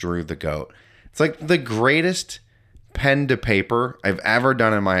 I like drew the goat. It's like the greatest pen to paper I've ever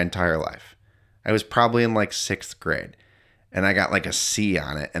done in my entire life. I was probably in like 6th grade, and I got like a C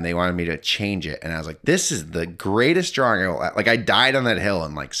on it, and they wanted me to change it. And I was like, this is the greatest drawing. Like, I died on that hill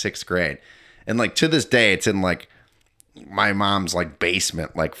in like 6th grade. And like to this day, it's in like my mom's like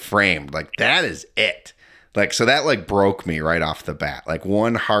basement, like framed. Like, that is it. Like, so that like broke me right off the bat. Like,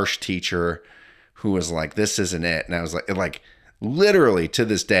 one harsh teacher who was like, this isn't it. And I was like literally to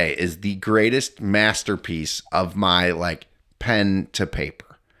this day is the greatest masterpiece of my like pen to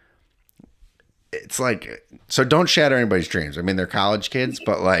paper. It's like, so don't shatter anybody's dreams. I mean, they're college kids,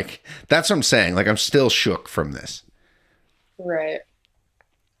 but like, that's what I'm saying. Like, I'm still shook from this. Right.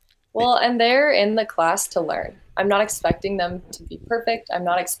 Well, and they're in the class to learn. I'm not expecting them to be perfect. I'm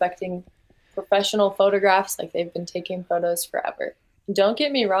not expecting professional photographs. Like, they've been taking photos forever. Don't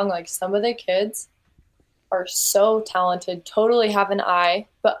get me wrong, like, some of the kids are so talented, totally have an eye,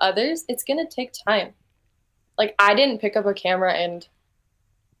 but others, it's going to take time. Like, I didn't pick up a camera and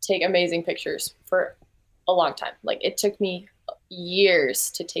take amazing pictures for a long time. Like, it took me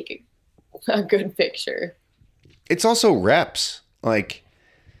years to take a good picture. It's also reps. Like,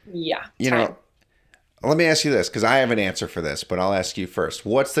 Yeah, you time. know, let me ask you this, because I have an answer for this, but I'll ask you first.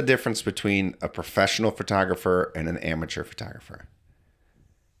 What's the difference between a professional photographer and an amateur photographer?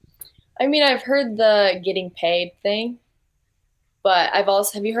 I mean, I've heard the getting paid thing, but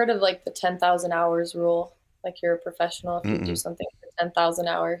have you heard of like the 10,000 hours rule? Like, you're a professional if you do Mm-mm. something for 10,000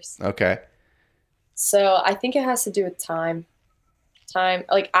 hours. Okay. So I think it has to do with time. Time,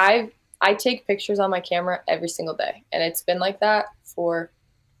 like, I take pictures on my camera every single day, and it's been like that for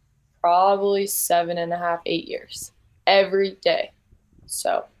probably 7.5, 8 years, every day.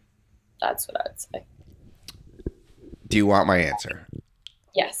 So that's what I would say. Do you want my answer?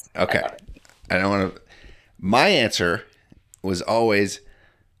 Yes. Okay. I don't want to. My answer was always,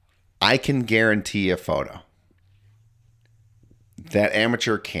 I can guarantee a photo that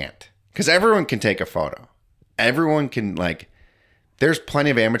amateur can't. Because everyone can take a photo. Everyone can, like, there's plenty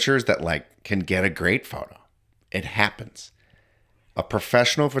of amateurs that, like, can get a great photo. It happens. A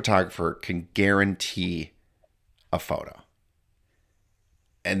professional photographer can guarantee a photo.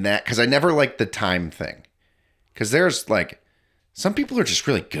 And that, because I never liked the time thing. Because there's, like, some people are just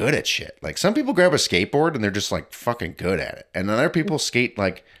really good at shit. Like, some people grab a skateboard and they're just, like, fucking good at it. And other people skate,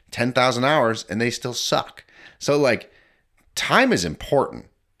 like, 10,000 hours and they still suck. So, like, time is important.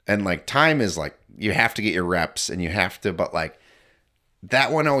 And, like, time is, like, you have to get your reps and you have to, but, like,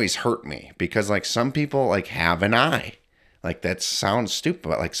 that one always hurt me because, like, some people, like, have an eye. Like, that sounds stupid,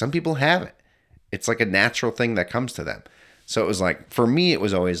 but, like, some people have it. It's like a natural thing that comes to them. So it was like, for me, it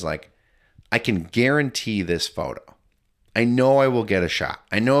was always like, I can guarantee this photo. I know I will get a shot.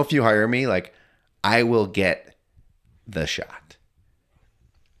 I know if you hire me, like, I will get the shot.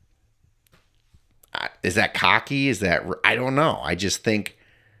 Is that cocky? Is that, I don't know. I just think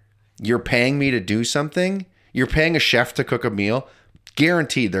you're paying me to do something. You're paying a chef to cook a meal.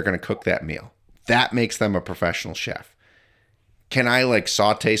 Guaranteed they're going to cook that meal. That makes them a professional chef. Can I, like,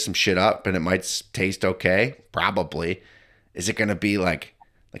 saute some shit up and it might taste okay? Probably. Is it going to be like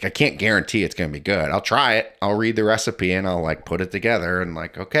I can't guarantee it's going to be good. I'll try it. I'll read the recipe and I'll, like, put it together and,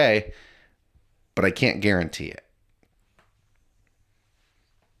 like, okay. But I can't guarantee it.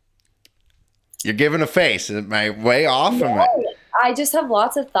 You're giving a face. Am I way off? No, I just have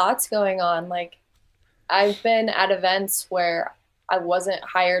lots of thoughts going on. Like, I've been at events where I wasn't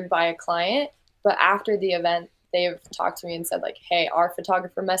hired by a client, but after the event, they've talked to me and said, like, hey, our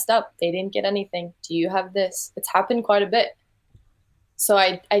photographer messed up. They didn't get anything. Do you have this? It's happened quite a bit. So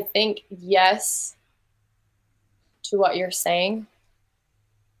I think yes to what you're saying,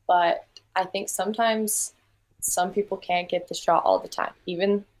 but I think sometimes some people can't get the shot all the time.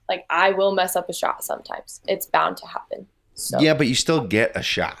 Even, like, I will mess up a shot sometimes. It's bound to happen. So Yeah, but you still get a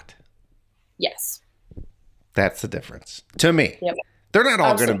shot. yes. That's the difference. To me. Yep. They're not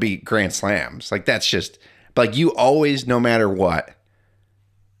all going to be grand slams. Like, that's just, like, you always, no matter what,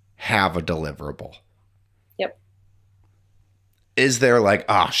 have a deliverable. Yep. Is there, like,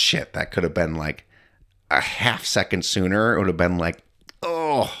 oh shit, that could have been, like, a half second sooner? It would have been like,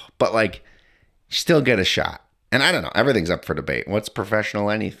 oh, but, like, you still get a shot. And I don't know, everything's up for debate. What's professional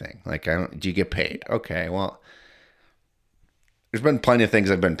anything? Like, do you get paid? Okay, well, there's been plenty of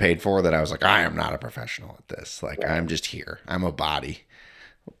things I've been paid for that I was like, I am not a professional at this. Like, right. I'm just here. I'm a body.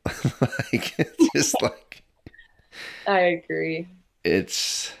 Like, it's just like, I agree.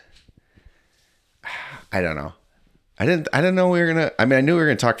 It's, I don't know. I didn't know we were going to, I mean, I knew we were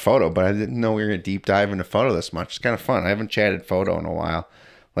going to talk photo, but I didn't know we were going to deep dive into photo this much. It's kind of fun. I haven't chatted photo in a while,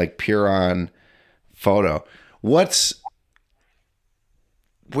 like pure on photo. Where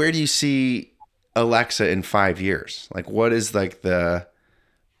do you see Alexa in 5 years? Like, what is, like, the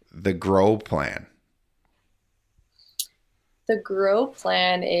grow plan? The grow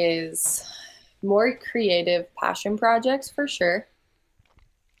plan is more creative passion projects for sure.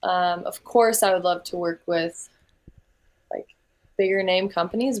 Of course, I would love to work with, like, bigger name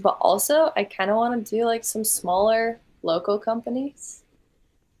companies, but also I kind of want to do, like, some smaller local companies.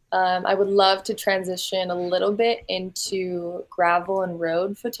 I would love to transition a little bit into gravel and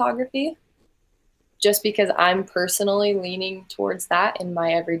road photography, just because I'm personally leaning towards that in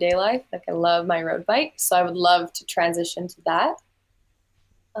my everyday life. Like, I love my road bike, so I would love to transition to that.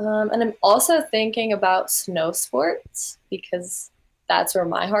 And I'm also thinking about snow sports because that's where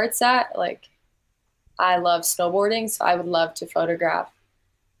my heart's at. Like, I love snowboarding, so I would love to photograph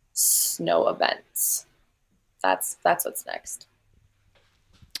snow events. That's what's next.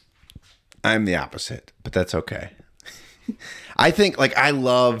 I'm the opposite, but that's okay. I think, like, I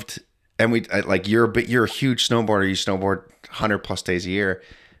loved, and like, you're a huge snowboarder. You snowboard 100 plus days a year,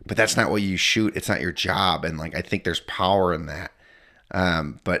 but that's not what you shoot. It's not your job. And, like, I think there's power in that.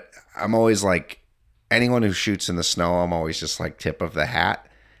 But I'm always like, anyone who shoots in the snow, I'm always just like tip of the hat.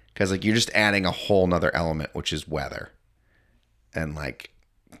 Cause, like, you're just adding a whole nother element, which is weather. And, like,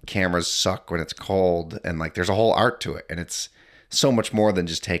 cameras suck when it's cold, and, like, there's a whole art to it. And it's so much more than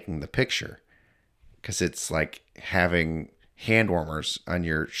just taking the picture. Cause it's like having hand warmers on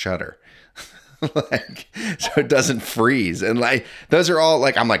your shutter. Like, so it doesn't freeze. And, like, those are all,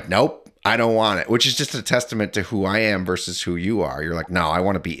 like, I'm like, nope, I don't want it, which is just a testament to who I am versus who you are. You're like, no, I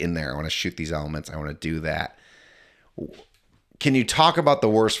want to be in there. I want to shoot these elements. I want to do that. Can you talk about the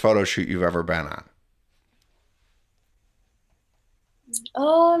worst photo shoot you've ever been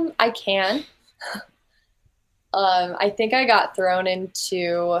on? I can. I think I got thrown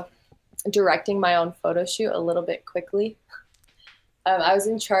into directing my own photo shoot a little bit quickly. I was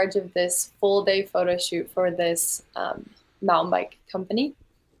in charge of this full day photo shoot for this mountain bike company.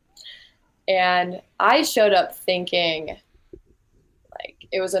 And I showed up thinking like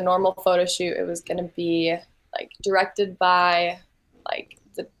it was a normal photo shoot. It was going to be like directed by like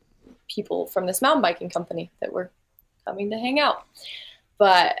the people from this mountain biking company that were coming to hang out.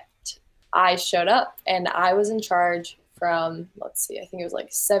 But I showed up and I was in charge from, let's see, I think it was like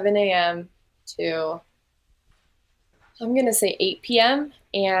 7 a.m. to, I'm going to say 8 p.m.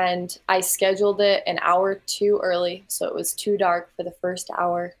 And I scheduled it an hour too early. So it was too dark for the first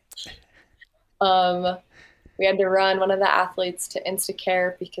hour. Um, we had to run one of the athletes to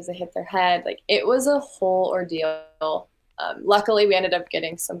Instacare because they hit their head. Like it was a whole ordeal. Luckily, we ended up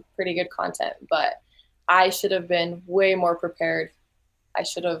getting some pretty good content, but I should have been way more prepared. I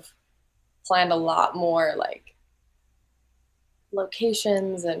should have planned a lot more like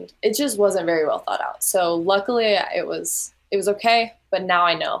locations, and it just wasn't very well thought out. So luckily, it was okay. But now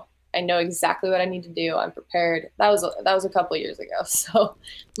I know exactly what I need to do. I'm prepared. That was a couple years ago, so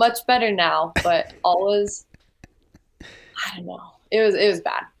much better now. But always, I don't know. It was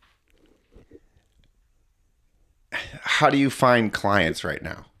bad. How do you find clients right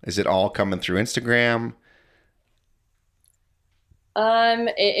now? Is it all coming through Instagram?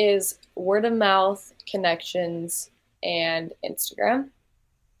 It is word of mouth, connections, and Instagram.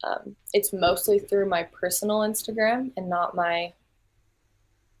 It's mostly through my personal Instagram and not my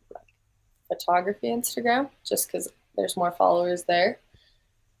photography Instagram, just because there's more followers there.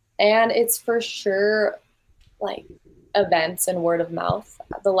 And it's for sure like events and word of mouth.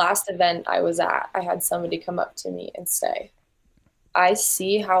 The last event I was at, I had somebody come up to me and say, I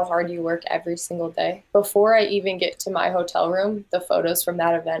see how hard you work every single day. Before I even get to my hotel room, the photos from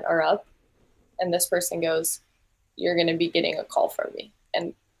that event are up. And this person goes, you're going to be getting a call from me.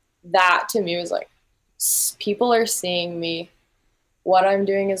 And that to me was like, people are seeing me. What I'm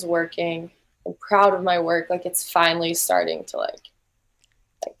doing is working. I'm proud of my work. Like it's finally starting to like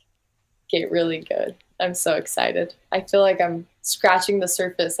get really good. I'm so excited. I feel like I'm scratching the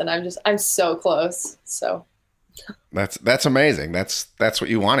surface and I'm so close. So That's amazing. That's what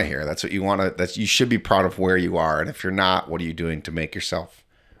you want to hear. That's what you want to. That you should be proud of where you are. And if you're not, what are you doing to make yourself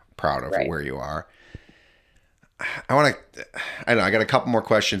proud of right. where you are? I want to. I know. I got a couple more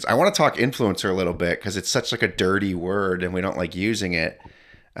questions. I want to talk influencer a little bit because it's such like a dirty word and we don't like using it.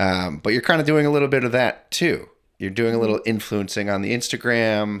 But you're kind of doing a little bit of that too. You're doing a little influencing on the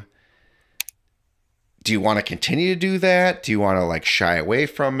Instagram. Do you want to continue to do that? Do you want to like shy away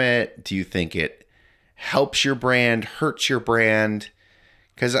from it? Do you think it helps your brand, hurts your brand?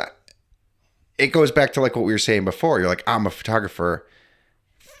 Because it goes back to like what we were saying before. You're like, I'm a photographer.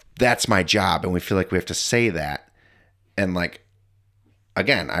 That's my job. And we feel like we have to say that. And like,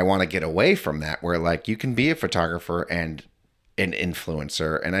 again, I want to get away from that where like you can be a photographer and an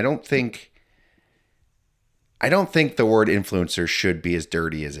influencer. And I don't think the word influencer should be as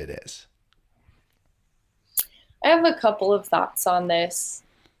dirty as it is. I have a couple of thoughts on this.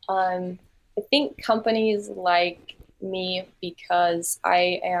 I think companies like me because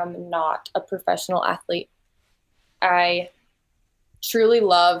I am not a professional athlete. I truly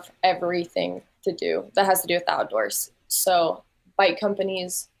love everything to do that has to do with the outdoors. So bike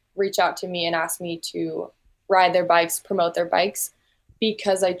companies reach out to me and ask me to ride their bikes, promote their bikes,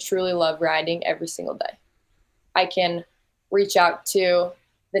 because I truly love riding every single day. I can reach out to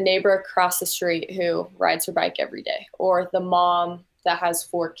the neighbor across the street who rides her bike every day, or the mom that has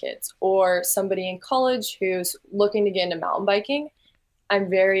 4 kids, or somebody in college who's looking to get into mountain biking. I'm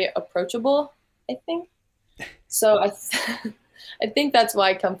very approachable, I think. So I think that's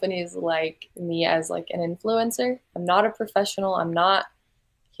why companies like me as like an influencer. I'm not a professional. I'm not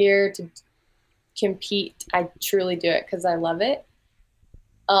here to compete. I truly do it because I love it.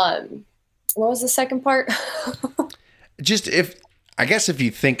 What was the second part? Just I guess if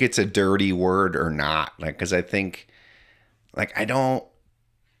you think it's a dirty word or not, like, cause I think like,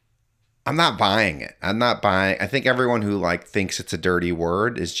 I'm not buying it. I think everyone who like thinks it's a dirty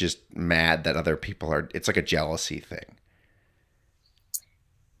word is just mad that other people are, it's like a jealousy thing.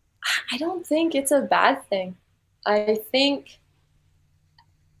 I don't think it's a bad thing. I think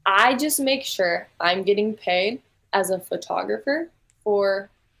I just make sure I'm getting paid as a photographer for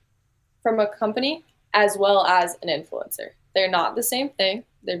from a company as well as an influencer. They're not the same thing.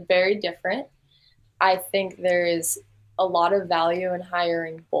 They're very different. I think there is a lot of value in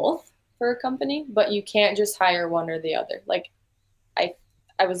hiring both for a company, but you can't just hire one or the other. Like I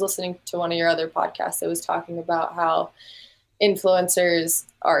I was listening to one of your other podcasts that was talking about how influencers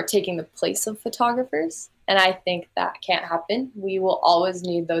are taking the place of photographers. And I think that can't happen. We will always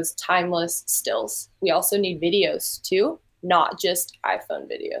need those timeless stills. We also need videos too, not just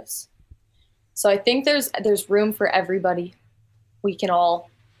iPhone videos. So I think there's room for everybody. We can all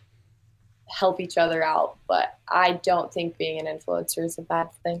help each other out, but I don't think being an influencer is a bad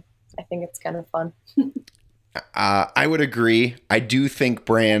thing. I think it's kind of fun. I would agree. I do think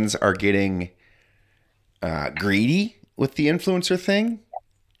brands are getting greedy with the influencer thing,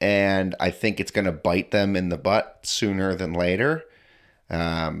 and I think it's going to bite them in the butt sooner than later.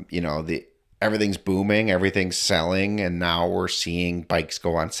 The everything's booming, everything's selling, and now we're seeing bikes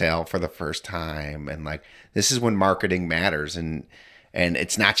go on sale for the first time, and like this is when marketing matters, and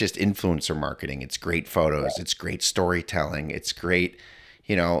it's not just influencer marketing. It's great photos, it's great storytelling, it's great.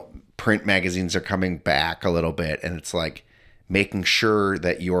 Print magazines are coming back a little bit, and it's like making sure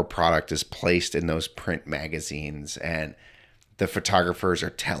that your product is placed in those print magazines and the photographers are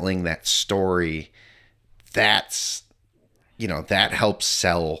telling that story. That helps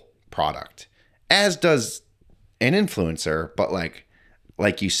sell product, as does an influencer. But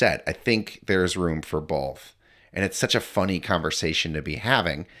like you said, I think there's room for both. And it's such a funny conversation to be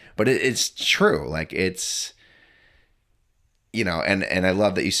having, but it's true. Like it's, and I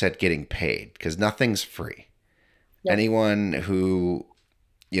love that you said getting paid, because nothing's free. Yep. Anyone who,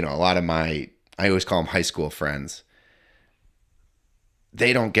 a lot of I always call them high school friends,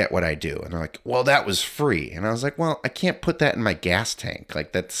 they don't get what I do. And they're like, well, that was free. And I was like, well, I can't put that in my gas tank.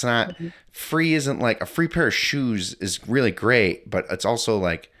 Like that's not free. Isn't like a free pair of shoes is really great, but it's also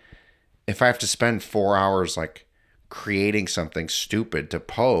like, if I have to spend 4 hours like creating something stupid to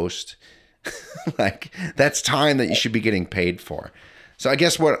post, like that's time that you should be getting paid for. So I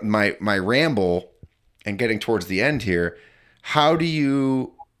guess what my ramble and getting towards the end here, how do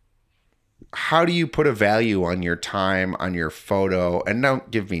you put a value on your time, on your photo? And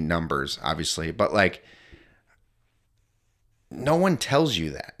don't give me numbers, obviously, but like no one tells you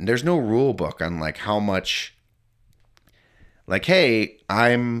that. And there's no rule book on like how much, like, hey,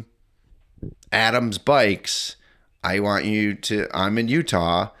 I'm Adam's Bikes. I'm in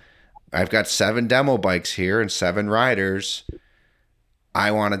Utah. I've got 7 demo bikes here and 7 riders.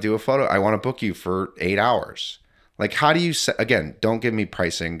 I want to do a photo. I want to book you for 8 hours. Like, how do you, again, don't give me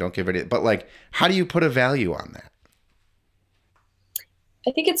pricing, don't give it, but like, how do you put a value on that?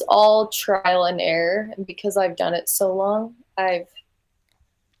 I think it's all trial and error. And because I've done it so long, I've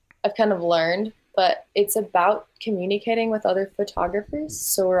kind of learned, but it's about communicating with other photographers.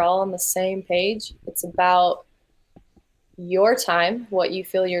 So we're all on the same page. It's about your time, what you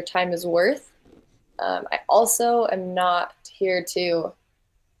feel your time is worth. I also am not here to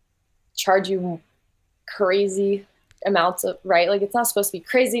charge you crazy amounts of, right? Like it's not supposed to be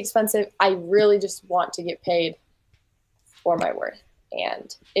crazy expensive. I really just want to get paid for my worth.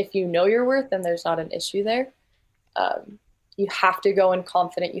 And if you know your worth, then there's not an issue there. You have to go in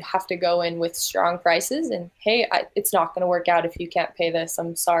confident. You have to go in with strong prices. And hey, it's not going to work out if you can't pay this.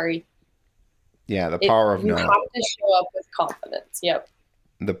 I'm sorry. Yeah, the power of no. You have to show up with confidence. Yep.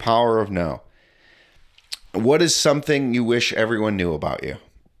 The power of no. What is something you wish everyone knew about you?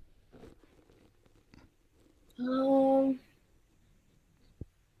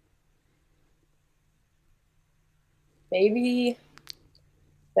 Maybe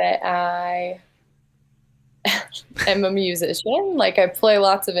that I am a musician. Like I play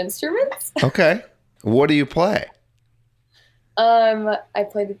lots of instruments. Okay. What do you play? I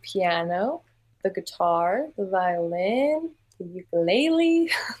play the piano, the guitar, the violin, the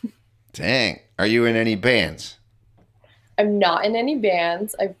ukulele. Dang. Are you in any bands? I'm not in any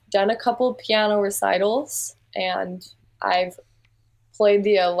bands. I've done a couple piano recitals, and I've played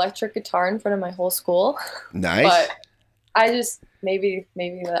the electric guitar in front of my whole school. Nice. But I just, maybe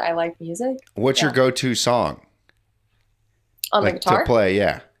that I like music. What's your go-to song? On the guitar? To play,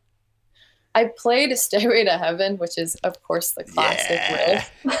 yeah. I played Stairway to Heaven, which is, of course, the classic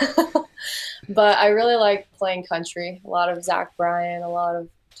riff. But I really like playing country. A lot of Zach Bryan, a lot of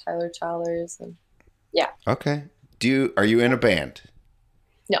Tyler Childers, and yeah. Okay. Are you in a band?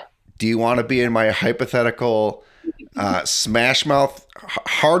 No. Do you want to be in my hypothetical Smash Mouth,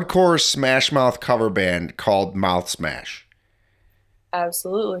 hardcore Smash Mouth cover band called Mouth Smash?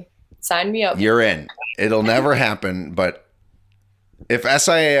 Absolutely. Sign me up. You're in. It'll never happen, but if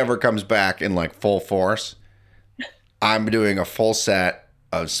SIA ever comes back in like full force, I'm doing a full set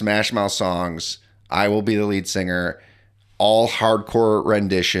of Smash Mouth songs. I will be the lead singer, all hardcore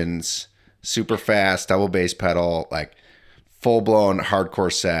renditions, super fast, double bass pedal, like full blown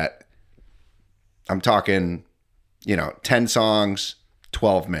hardcore set. I'm talking, 10 songs,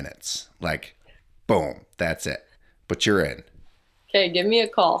 12 minutes. Like, boom, that's it. But you're in. Okay, give me a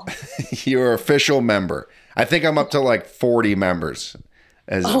call. You're an official member. I think I'm up to like 40 members,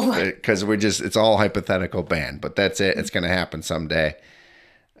 because it's all hypothetical band, but that's it. It's going to happen someday.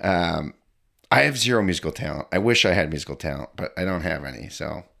 I have zero musical talent. I wish I had musical talent, but I don't have any,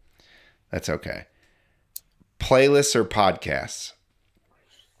 so that's okay. Playlists or podcasts?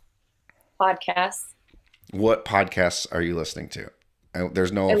 Podcasts. What podcasts are you listening to?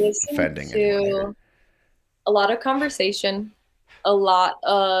 There's no I listen offending anyone here. to a lot of conversation, a lot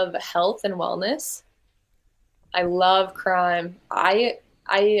of health and wellness. I love crime. I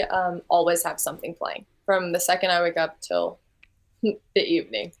always have something playing from the second I wake up till the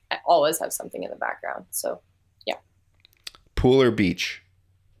evening. I always have something in the background. So, yeah. Pool or beach?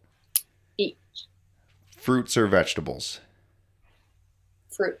 Beach. Fruits or vegetables?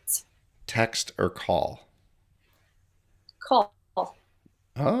 Fruits. Text or call? Call.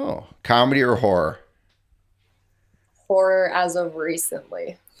 Oh, comedy or horror? Horror as of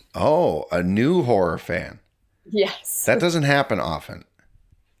recently. Oh, a new horror fan. Yes. That doesn't happen often.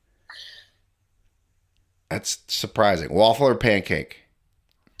 That's surprising. Waffle or pancake?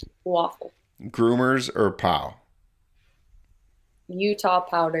 Waffle. Groomers or pow? Utah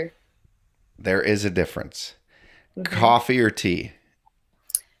powder. There is a difference. Mm-hmm. Coffee or tea?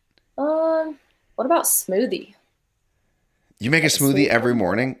 What about smoothie? You make a smoothie every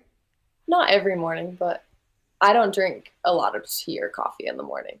morning? Not every morning, but I don't drink a lot of tea or coffee in the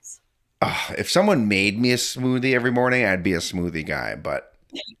mornings. If someone made me a smoothie every morning, I'd be a smoothie guy, but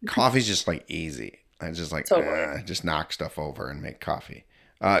coffee's just like easy. I just like, totally. Just knock stuff over and make coffee.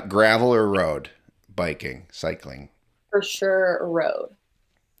 Gravel or road? Biking, cycling? For sure, road.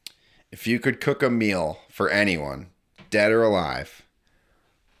 If you could cook a meal for anyone, dead or alive,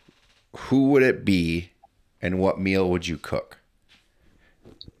 who would it be and what meal would you cook?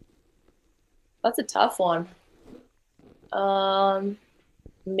 That's a tough one.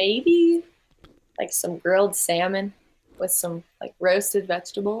 Maybe like some grilled salmon with some like roasted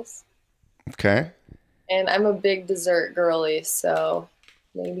vegetables. Okay. And I'm a big dessert girly, so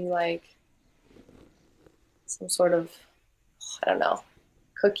maybe like some sort of, I don't know,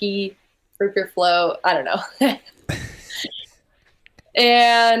 cookie, fruit or float. I don't know.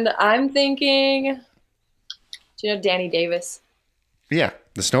 And I'm thinking, do you know Danny Davis? Yeah.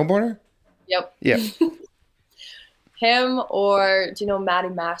 The snowboarder? Yep. Yeah. Him, or do you know Matty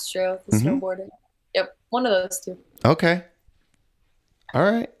Mastro, the snowboarder? Yep. One of those two. Okay. All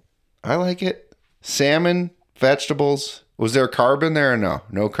right. I like it. Salmon, vegetables. Was there a carb in there or no?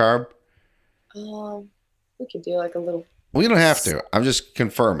 No carb? We could do like a little. We don't have to. I'm just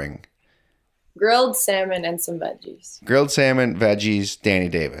confirming. Grilled salmon and some veggies. Grilled salmon, veggies, Danny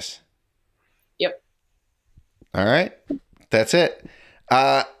Davis. Yep. All right. That's it.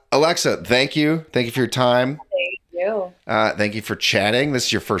 Alexa, thank you. Thank you for your time. Thank you. Thank you for chatting. This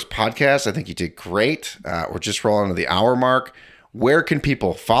is your first podcast. I think you did great. We're just rolling to the hour mark. Where can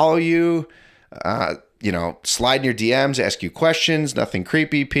people follow you? Slide in your DMs, ask you questions, nothing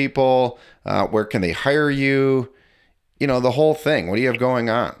creepy, people. Where can they hire you? The whole thing. What do you have going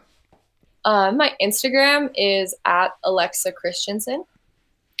on? My Instagram is at Alexa Christensen.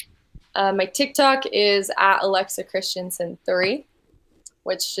 My TikTok is at Alexa Christensen 3,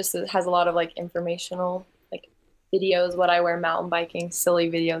 which just has a lot of like informational like videos, what I wear mountain biking,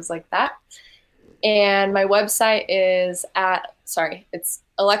 silly videos like that. And my website is it's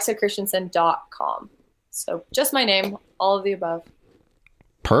alexachristensen.com. So just my name, all of the above.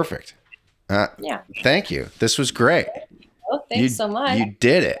 Perfect. Yeah. Thank you. This was great. Oh, thanks so much. You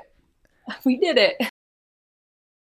did it. We did it.